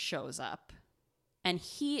guy shows up, and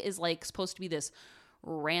he is like supposed to be this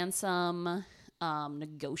ransom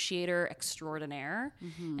negotiator extraordinaire,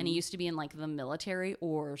 and he used to be in like the military,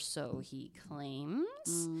 or so he claims.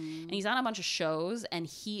 And he's on a bunch of shows, and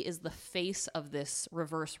he is the face of this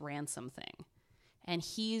reverse ransom thing. And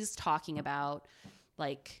he's talking about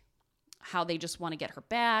like how they just want to get her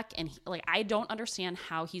back, and I don't understand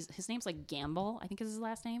how his name's like Gamble, I think is his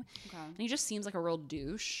last name. Okay. And he just seems like a real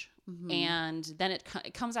douche. And then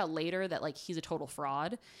it comes out later that like he's a total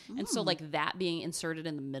fraud. And so like that being inserted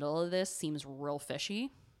in the middle of this seems real fishy.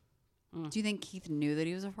 Do you think Keith knew that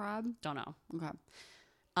he was a fraud? Don't know. Okay.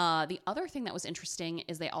 The other thing that was interesting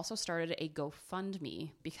is they also started a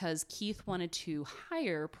GoFundMe because Keith wanted to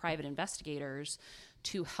hire private investigators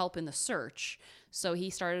to help in the search. So he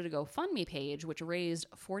started a GoFundMe page, which raised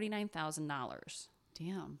 $49,000.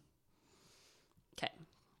 Damn. Okay.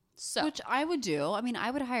 So, Which I would do. I mean,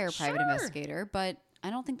 I would hire a private Sure. investigator, but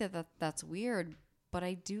I don't think that's weird. But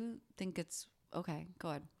I do think it's okay. Go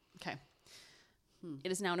ahead. okay.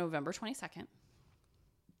 It is now November 22nd.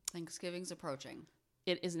 Thanksgiving's approaching.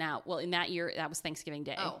 It is now, well, in that year, that was Thanksgiving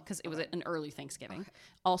Day Oh, because it was an early Thanksgiving.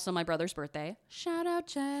 Also, my brother's birthday. Shout out,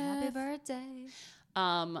 Jeff. Happy birthday.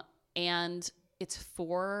 And it's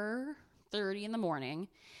 4:30 in the morning,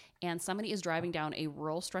 and somebody is driving down a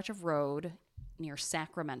rural stretch of road near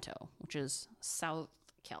Sacramento, which is Southern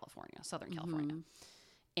California.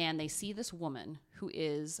 and they see this woman who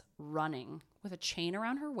is running with a chain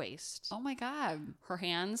around her waist. Oh my God. Her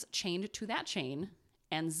hands chained to that chain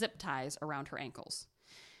and zip ties around her ankles.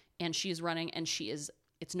 And she is running, and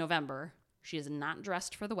it's November. She is not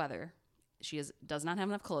dressed for the weather. She does not have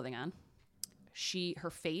enough clothing on. Her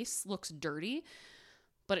face looks dirty,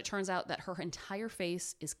 but it turns out that her entire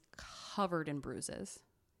face is covered in bruises.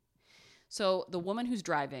 So the woman who's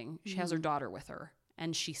driving, she has her daughter with her,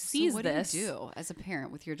 and she sees what this. do you do as a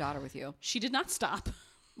parent with your daughter with you? She did not stop.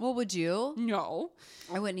 Well, would you? No.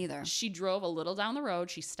 I wouldn't either. She drove a little down the road.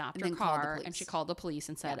 She stopped her car, and she called the police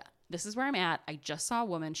and said, this is where I'm at. I just saw a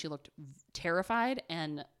woman. She looked terrified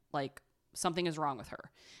and like something is wrong with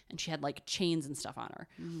her. And she had like chains and stuff on her.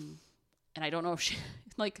 Mm. And I don't know if she,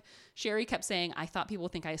 like Sherry kept saying, I thought people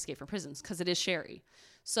would think I escaped from prisons because it is Sherry.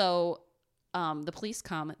 So the police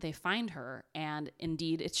come, they find her, and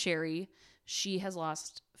indeed it's Sherry. She has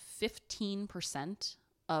lost 15%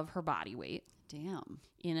 of her body weight. Damn.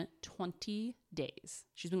 In 20 days.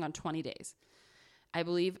 She's been gone 20 days. I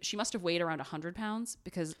believe she must have weighed around 100 pounds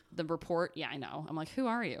because the report, I know. I'm like, who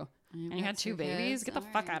are you? And you had 2 babies? Get the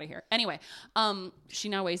fuck out of here. Anyway, she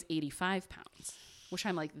now weighs 85 pounds, which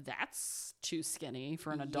I'm like, that's too skinny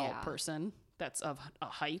for an adult person that's of a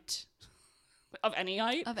height. Of any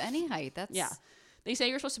height? Of any height. That's... Yeah. They say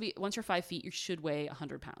you're supposed to be, once you're 5 feet, you should weigh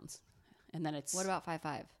 100 pounds. And then it's... What about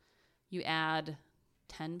 5'5"? You add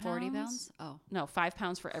 10 pounds? 40 pounds? Oh. No, 5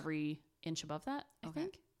 pounds for every inch above that, I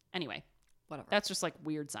think. Anyway. Whatever. That's just like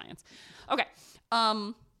weird science. Okay.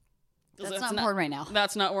 That's not important right now.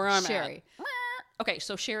 That's not where I'm Sherry. at. Okay,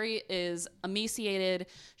 so Sherry is emaciated.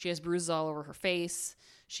 She has bruises all over her face.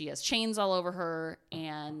 She has chains all over her.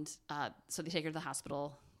 And so they take her to the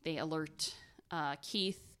hospital. They alert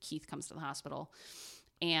Keith. Keith comes to the hospital.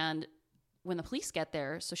 And when the police get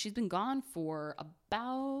there, so she's been gone for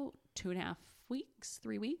about 2.5 weeks,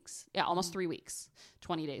 3 weeks. Yeah, almost 3 weeks.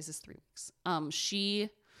 20 days is 3 weeks. She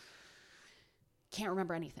can't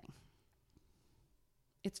remember anything.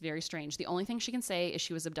 It's very strange. The only thing she can say is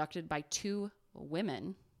she was abducted by 2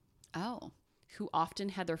 women. Oh. Who often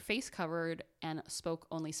had their face covered and spoke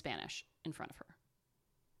only Spanish in front of her.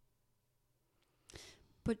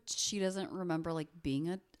 But she doesn't remember like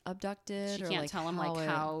being abducted. She or can't like tell him like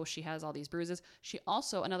how she has all these bruises. She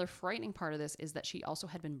also, another frightening part of this is that she also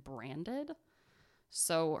had been branded.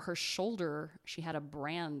 So her shoulder, she had a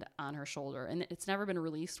brand on her shoulder, and it's never been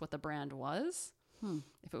released what the brand was.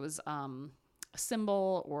 If it was a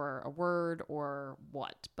symbol or a word or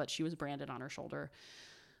what, but she was branded on her shoulder.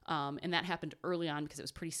 And that happened early on because it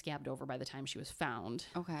was pretty scabbed over by the time she was found.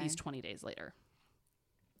 Okay. These 20 days later.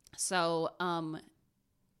 So,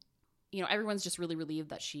 everyone's just really relieved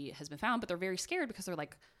that she has been found, but they're very scared because they're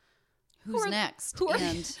like, who's next? Who are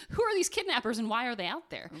these kidnappers and why are they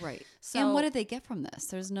out there? Right. So, and what did they get from this?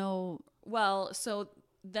 There's no... Well, so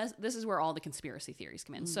this is where all the conspiracy theories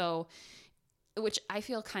come in. So, which I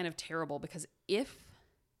feel kind of terrible because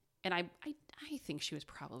and I think she was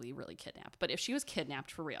probably really kidnapped, but if she was kidnapped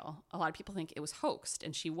for real, a lot of people think it was hoaxed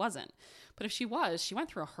and she wasn't. But if she was, she went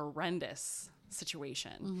through a horrendous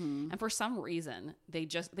situation. And for some reason, they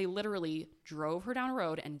literally drove her down a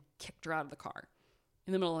road and kicked her out of the car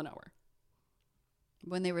in the middle of nowhere.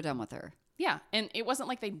 When they were done with her. Yeah. And it wasn't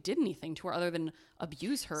like they did anything to her other than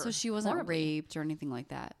abuse her. So she wasn't horribly. raped or anything like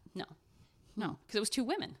that? No. Because it was 2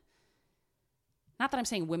 women. Not that I'm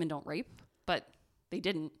saying women don't rape, but they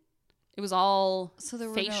didn't. It was all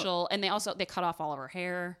facial. And they cut off all of her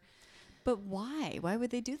hair. But why? Why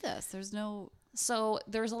would they do this? There's no... So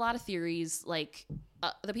there's a lot of theories, like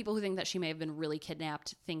the people who think that she may have been really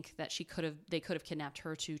kidnapped think that they could have kidnapped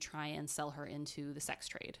her to try and sell her into the sex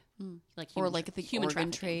trade, like the human organ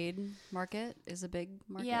trade market is a big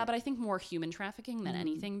market. Yeah, but I think more human trafficking than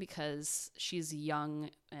anything because she's young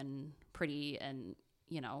and pretty, and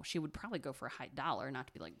she would probably go for a high dollar, not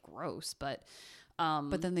to be like gross, but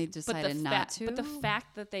then they decided not to. But the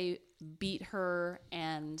fact that they beat her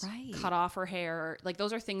and cut off her hair, like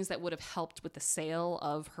those are things that would have helped with the sale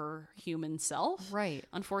of her human self. Right.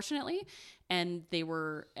 Unfortunately. And they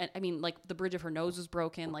were, I mean, like the bridge of her nose was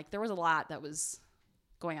broken. Like there was a lot that was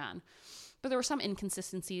going on. But there were some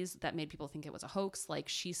inconsistencies that made people think it was a hoax. Like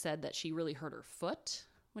she said that she really hurt her foot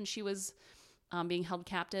when she was being held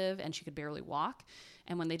captive and she could barely walk.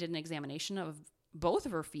 And when they did an examination of both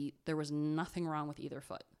of her feet, there was nothing wrong with either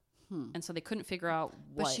foot. And so they couldn't figure out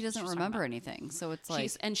what. But she doesn't remember anything. So it's like.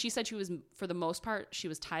 And she said she was, for the most part, she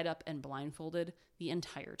was tied up and blindfolded the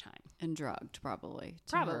entire time. And drugged, probably.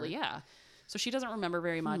 Probably, yeah. So she doesn't remember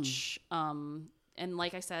very much. And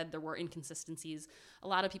like I said, there were inconsistencies. A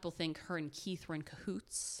lot of people think her and Keith were in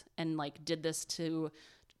cahoots and like did this to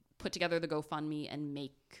put together the GoFundMe and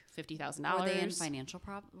make $50,000. Were they in financial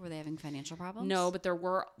Were they having financial problems? No, but there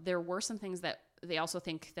were some things that they also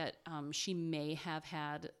think that she may have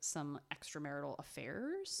had some extramarital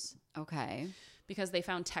affairs. Okay. Because they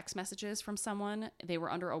found text messages from someone. They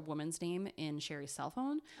were under a woman's name in Sherry's cell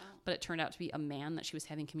phone, but it turned out to be a man that she was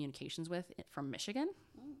having communications with from Michigan,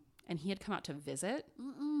 and he had come out to visit.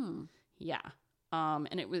 Yeah.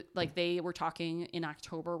 And it was like they were talking in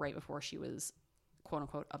October right before she was quote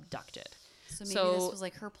unquote abducted. So maybe this was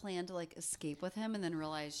like her plan to like escape with him and then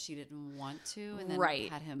realized she didn't want to and then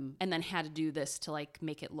had him. And then had to do this to like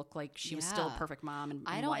make it look like she was still a perfect mom and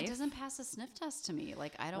wife. It doesn't pass a sniff test to me.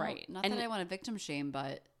 Like I don't, not and, that I want to victim shame,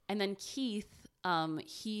 but. And then Keith, a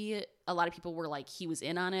lot of people were like, he was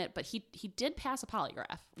in on it, but he did pass a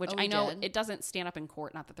polygraph, which I know it doesn't stand up in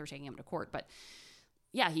court. Not that they're taking him to court, but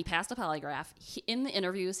yeah, he passed a polygraph. In the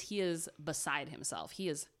interviews, he is beside himself. He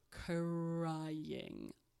is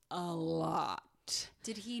crying a lot.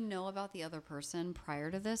 Did he know about the other person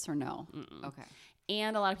prior to this or no? Mm-mm. Okay.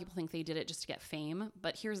 And a lot of people think they did it just to get fame.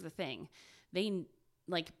 But here's the thing. They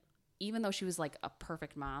like, even though she was like a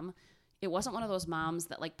perfect mom, it wasn't one of those moms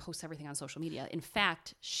that like posts everything on social media. In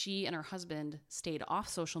fact, she and her husband stayed off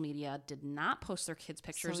social media, did not post their kids'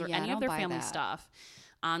 pictures or any of their family stuff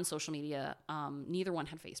on social media. Neither one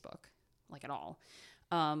had Facebook, like at all.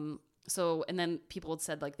 So, and then people had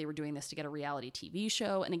said like they were doing this to get a reality TV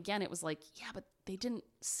show. And again, it was like, yeah, but they didn't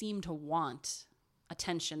seem to want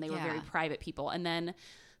attention. They were very private people. And then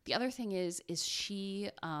the other thing is she,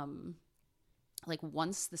 like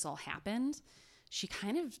once this all happened, she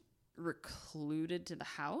kind of recluded to the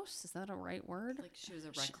house. Is that a right word? Like she was a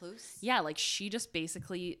recluse? Like she just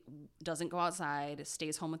basically doesn't go outside,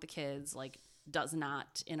 stays home with the kids, like does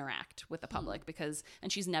not interact with the public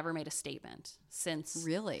and she's never made a statement since.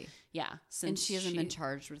 Really? Yeah. And she hasn't been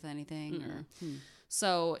charged with anything?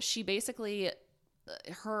 So she basically,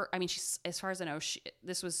 she's, as far as I know,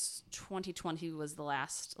 this was 2020 was the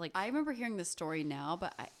last, like. I remember hearing this story now,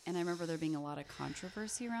 and I remember there being a lot of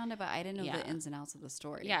controversy around it, but I didn't know the ins and outs of the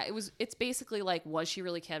story. Yeah, it's basically like, was she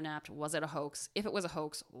really kidnapped? Was it a hoax? If it was a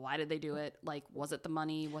hoax, why did they do it? Like, was it the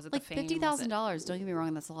money? Was it like the fame? $50,000, don't get me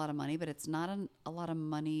wrong, that's a lot of money, but it's not a lot of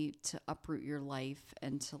money to uproot your life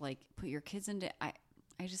and to like put your kids into, I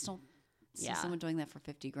just don't see someone doing that for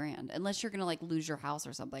 $50,000 unless you're gonna like lose your house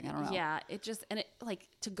or something. I don't know. Yeah, it like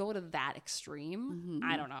to go to that extreme.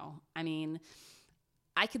 I don't know. I mean,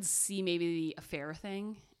 I could see maybe the affair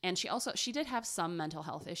thing, and she did have some mental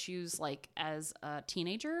health issues like as a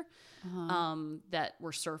teenager that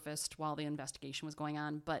were surfaced while the investigation was going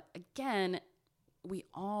on. But again, we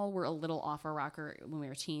all were a little off our rocker when we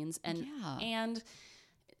were teens, and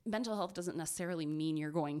mental health doesn't necessarily mean you're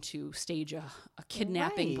going to stage a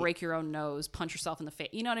kidnapping, break your own nose, punch yourself in the face.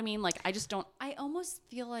 You know what I mean? Like, I just don't. I almost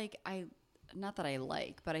feel like not that I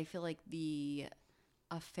like, but I feel like the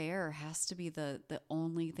affair has to be the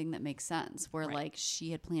only thing that makes sense. Where like she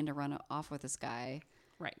had planned to run off with this guy,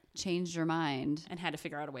 changed her mind, and had to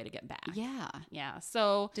figure out a way to get back. Yeah.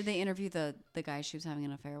 So did they interview the guy she was having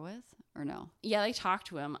an affair with, or no? Yeah, they talked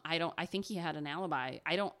to him. I think he had an alibi.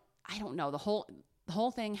 I don't know. The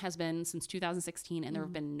whole thing has been since 2016, and there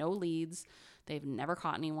have been no leads. They've never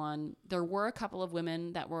caught anyone. There were a couple of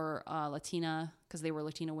women that were Latina, because they were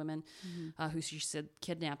Latina women, who she said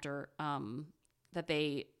kidnapped her, that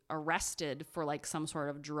they arrested for like some sort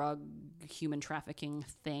of drug human trafficking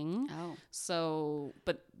thing. Oh. So,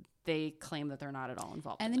 but they claim that they're not at all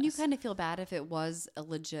involved. And then you kind of feel bad if it was a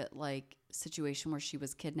legit like situation where she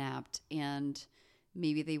was kidnapped and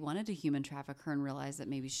maybe they wanted to human traffic her and realized that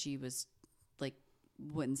maybe she was like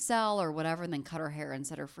wouldn't sell or whatever and then cut her hair and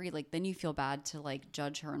set her free. Like then you feel bad to like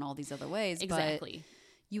judge her in all these other ways. Exactly. But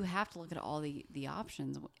you have to look at all the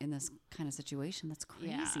options in this kind of situation. That's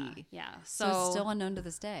crazy. Yeah. So it's still unknown to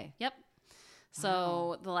this day. Yep.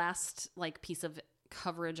 So the last like piece of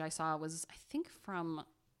coverage I saw was I think from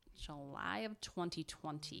July of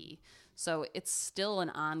 2020. So it's still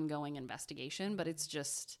an ongoing investigation, but it's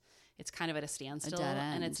kind of at a standstill,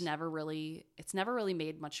 and it's never really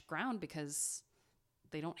made much ground because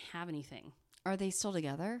they don't have anything. Are they still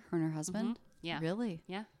together, her and her husband? Yeah. Really?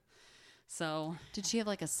 Yeah. So did she have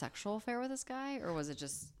like a sexual affair with this guy, or was it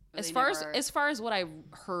just as far as what I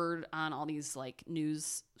heard on all these like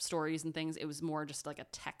news stories and things, it was more just like a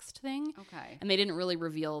text thing. Okay. And they didn't really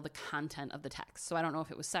reveal the content of the text. So I don't know if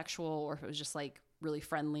it was sexual or if it was just like really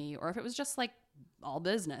friendly or if it was just like all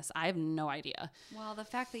business. I have no idea. Well, the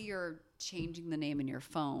fact that you're changing the name in your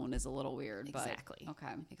phone is a little weird. Exactly. But,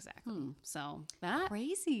 okay. Exactly. So that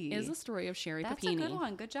crazy is the story of Sherry That's Papini. a good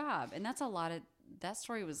one. Good job. And that's a lot of that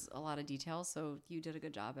story was a lot of detail, so you did a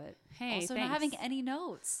good job at Hey, not thanks. having any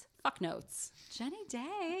notes. Fuck notes. Jenny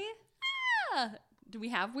Day. Do we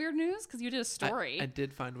have weird news? Because you did a story. I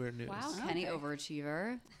did find weird news. Wow, Kenny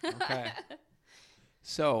overachiever. Okay.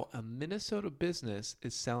 So, a Minnesota business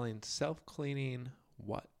is selling self-cleaning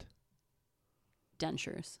what?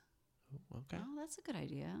 Dentures. Okay. Oh, that's a good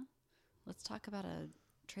idea. Let's talk about a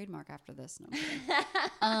trademark after this. No,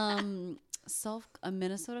 I'm kidding. A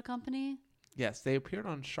Minnesota company. Yes, they appeared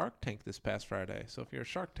on Shark Tank this past Friday. So if you're a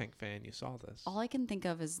Shark Tank fan, you saw this. All I can think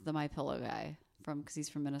of is the My Pillow guy because he's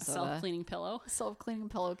from Minnesota. Self-cleaning pillow. Self-cleaning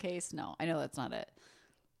pillowcase. No, I know that's not it.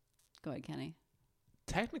 Go ahead, Kenny.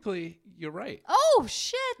 Technically, you're right. Oh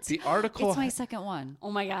shit! The article It's my second one.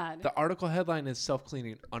 Oh my God. The article headline is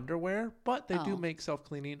self-cleaning underwear, but they do Oh. make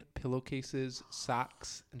self-cleaning pillowcases,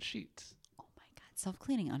 socks, and sheets. Oh my god,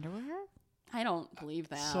 self-cleaning underwear? I don't believe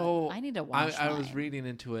that. So I need to wash I was mine. reading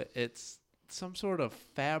into it. It's some sort of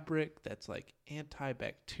fabric that's like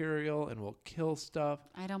antibacterial and will kill stuff.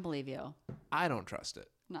 I don't believe you. I don't trust it.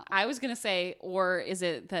 No. I was going to say, or is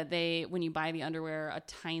it that when you buy the underwear, a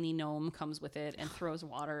tiny gnome comes with it and throws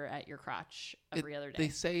water at your crotch every other day? They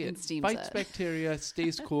say And it steams fights it. bacteria,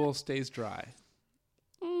 stays cool, stays dry.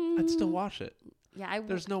 I'd still wash it. Yeah,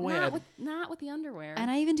 There's no way not with the underwear. And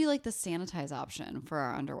I even do like the sanitize option for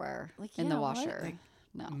our underwear in the yeah, what? washer.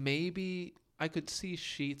 No. Maybe I could see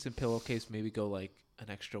sheets and pillowcase maybe go like an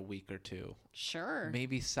extra week or two. Sure.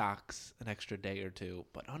 Maybe socks an extra day or two,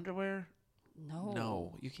 but underwear?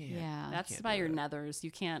 No, you can't. Yeah. You That's can't by do your that. nethers.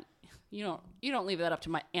 You can't. You don't leave that up to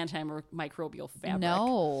my antimicrobial fabric.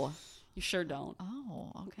 No. You sure don't.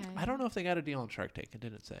 Oh, okay. I don't know if they got a deal on Shark Tank. It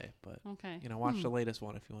didn't say, but Okay. watch the latest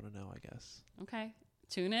one if you want to know, I guess. Okay.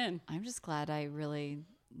 Tune in. I'm just glad I really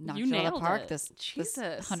knocked You it out of the nailed park it. this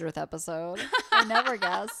Jesus. 100th episode. I never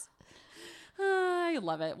guess. I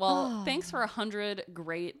love it. Well, thanks for 100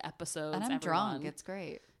 great episodes. And I'm everyone. drunk. It's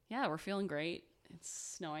great. Yeah, we're feeling great.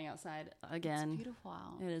 It's snowing outside again. It's beautiful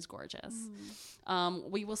out. It is gorgeous.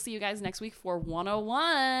 We will see you guys next week for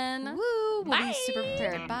 101. Woo! We'll Bye. be super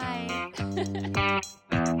prepared.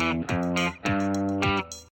 Bye.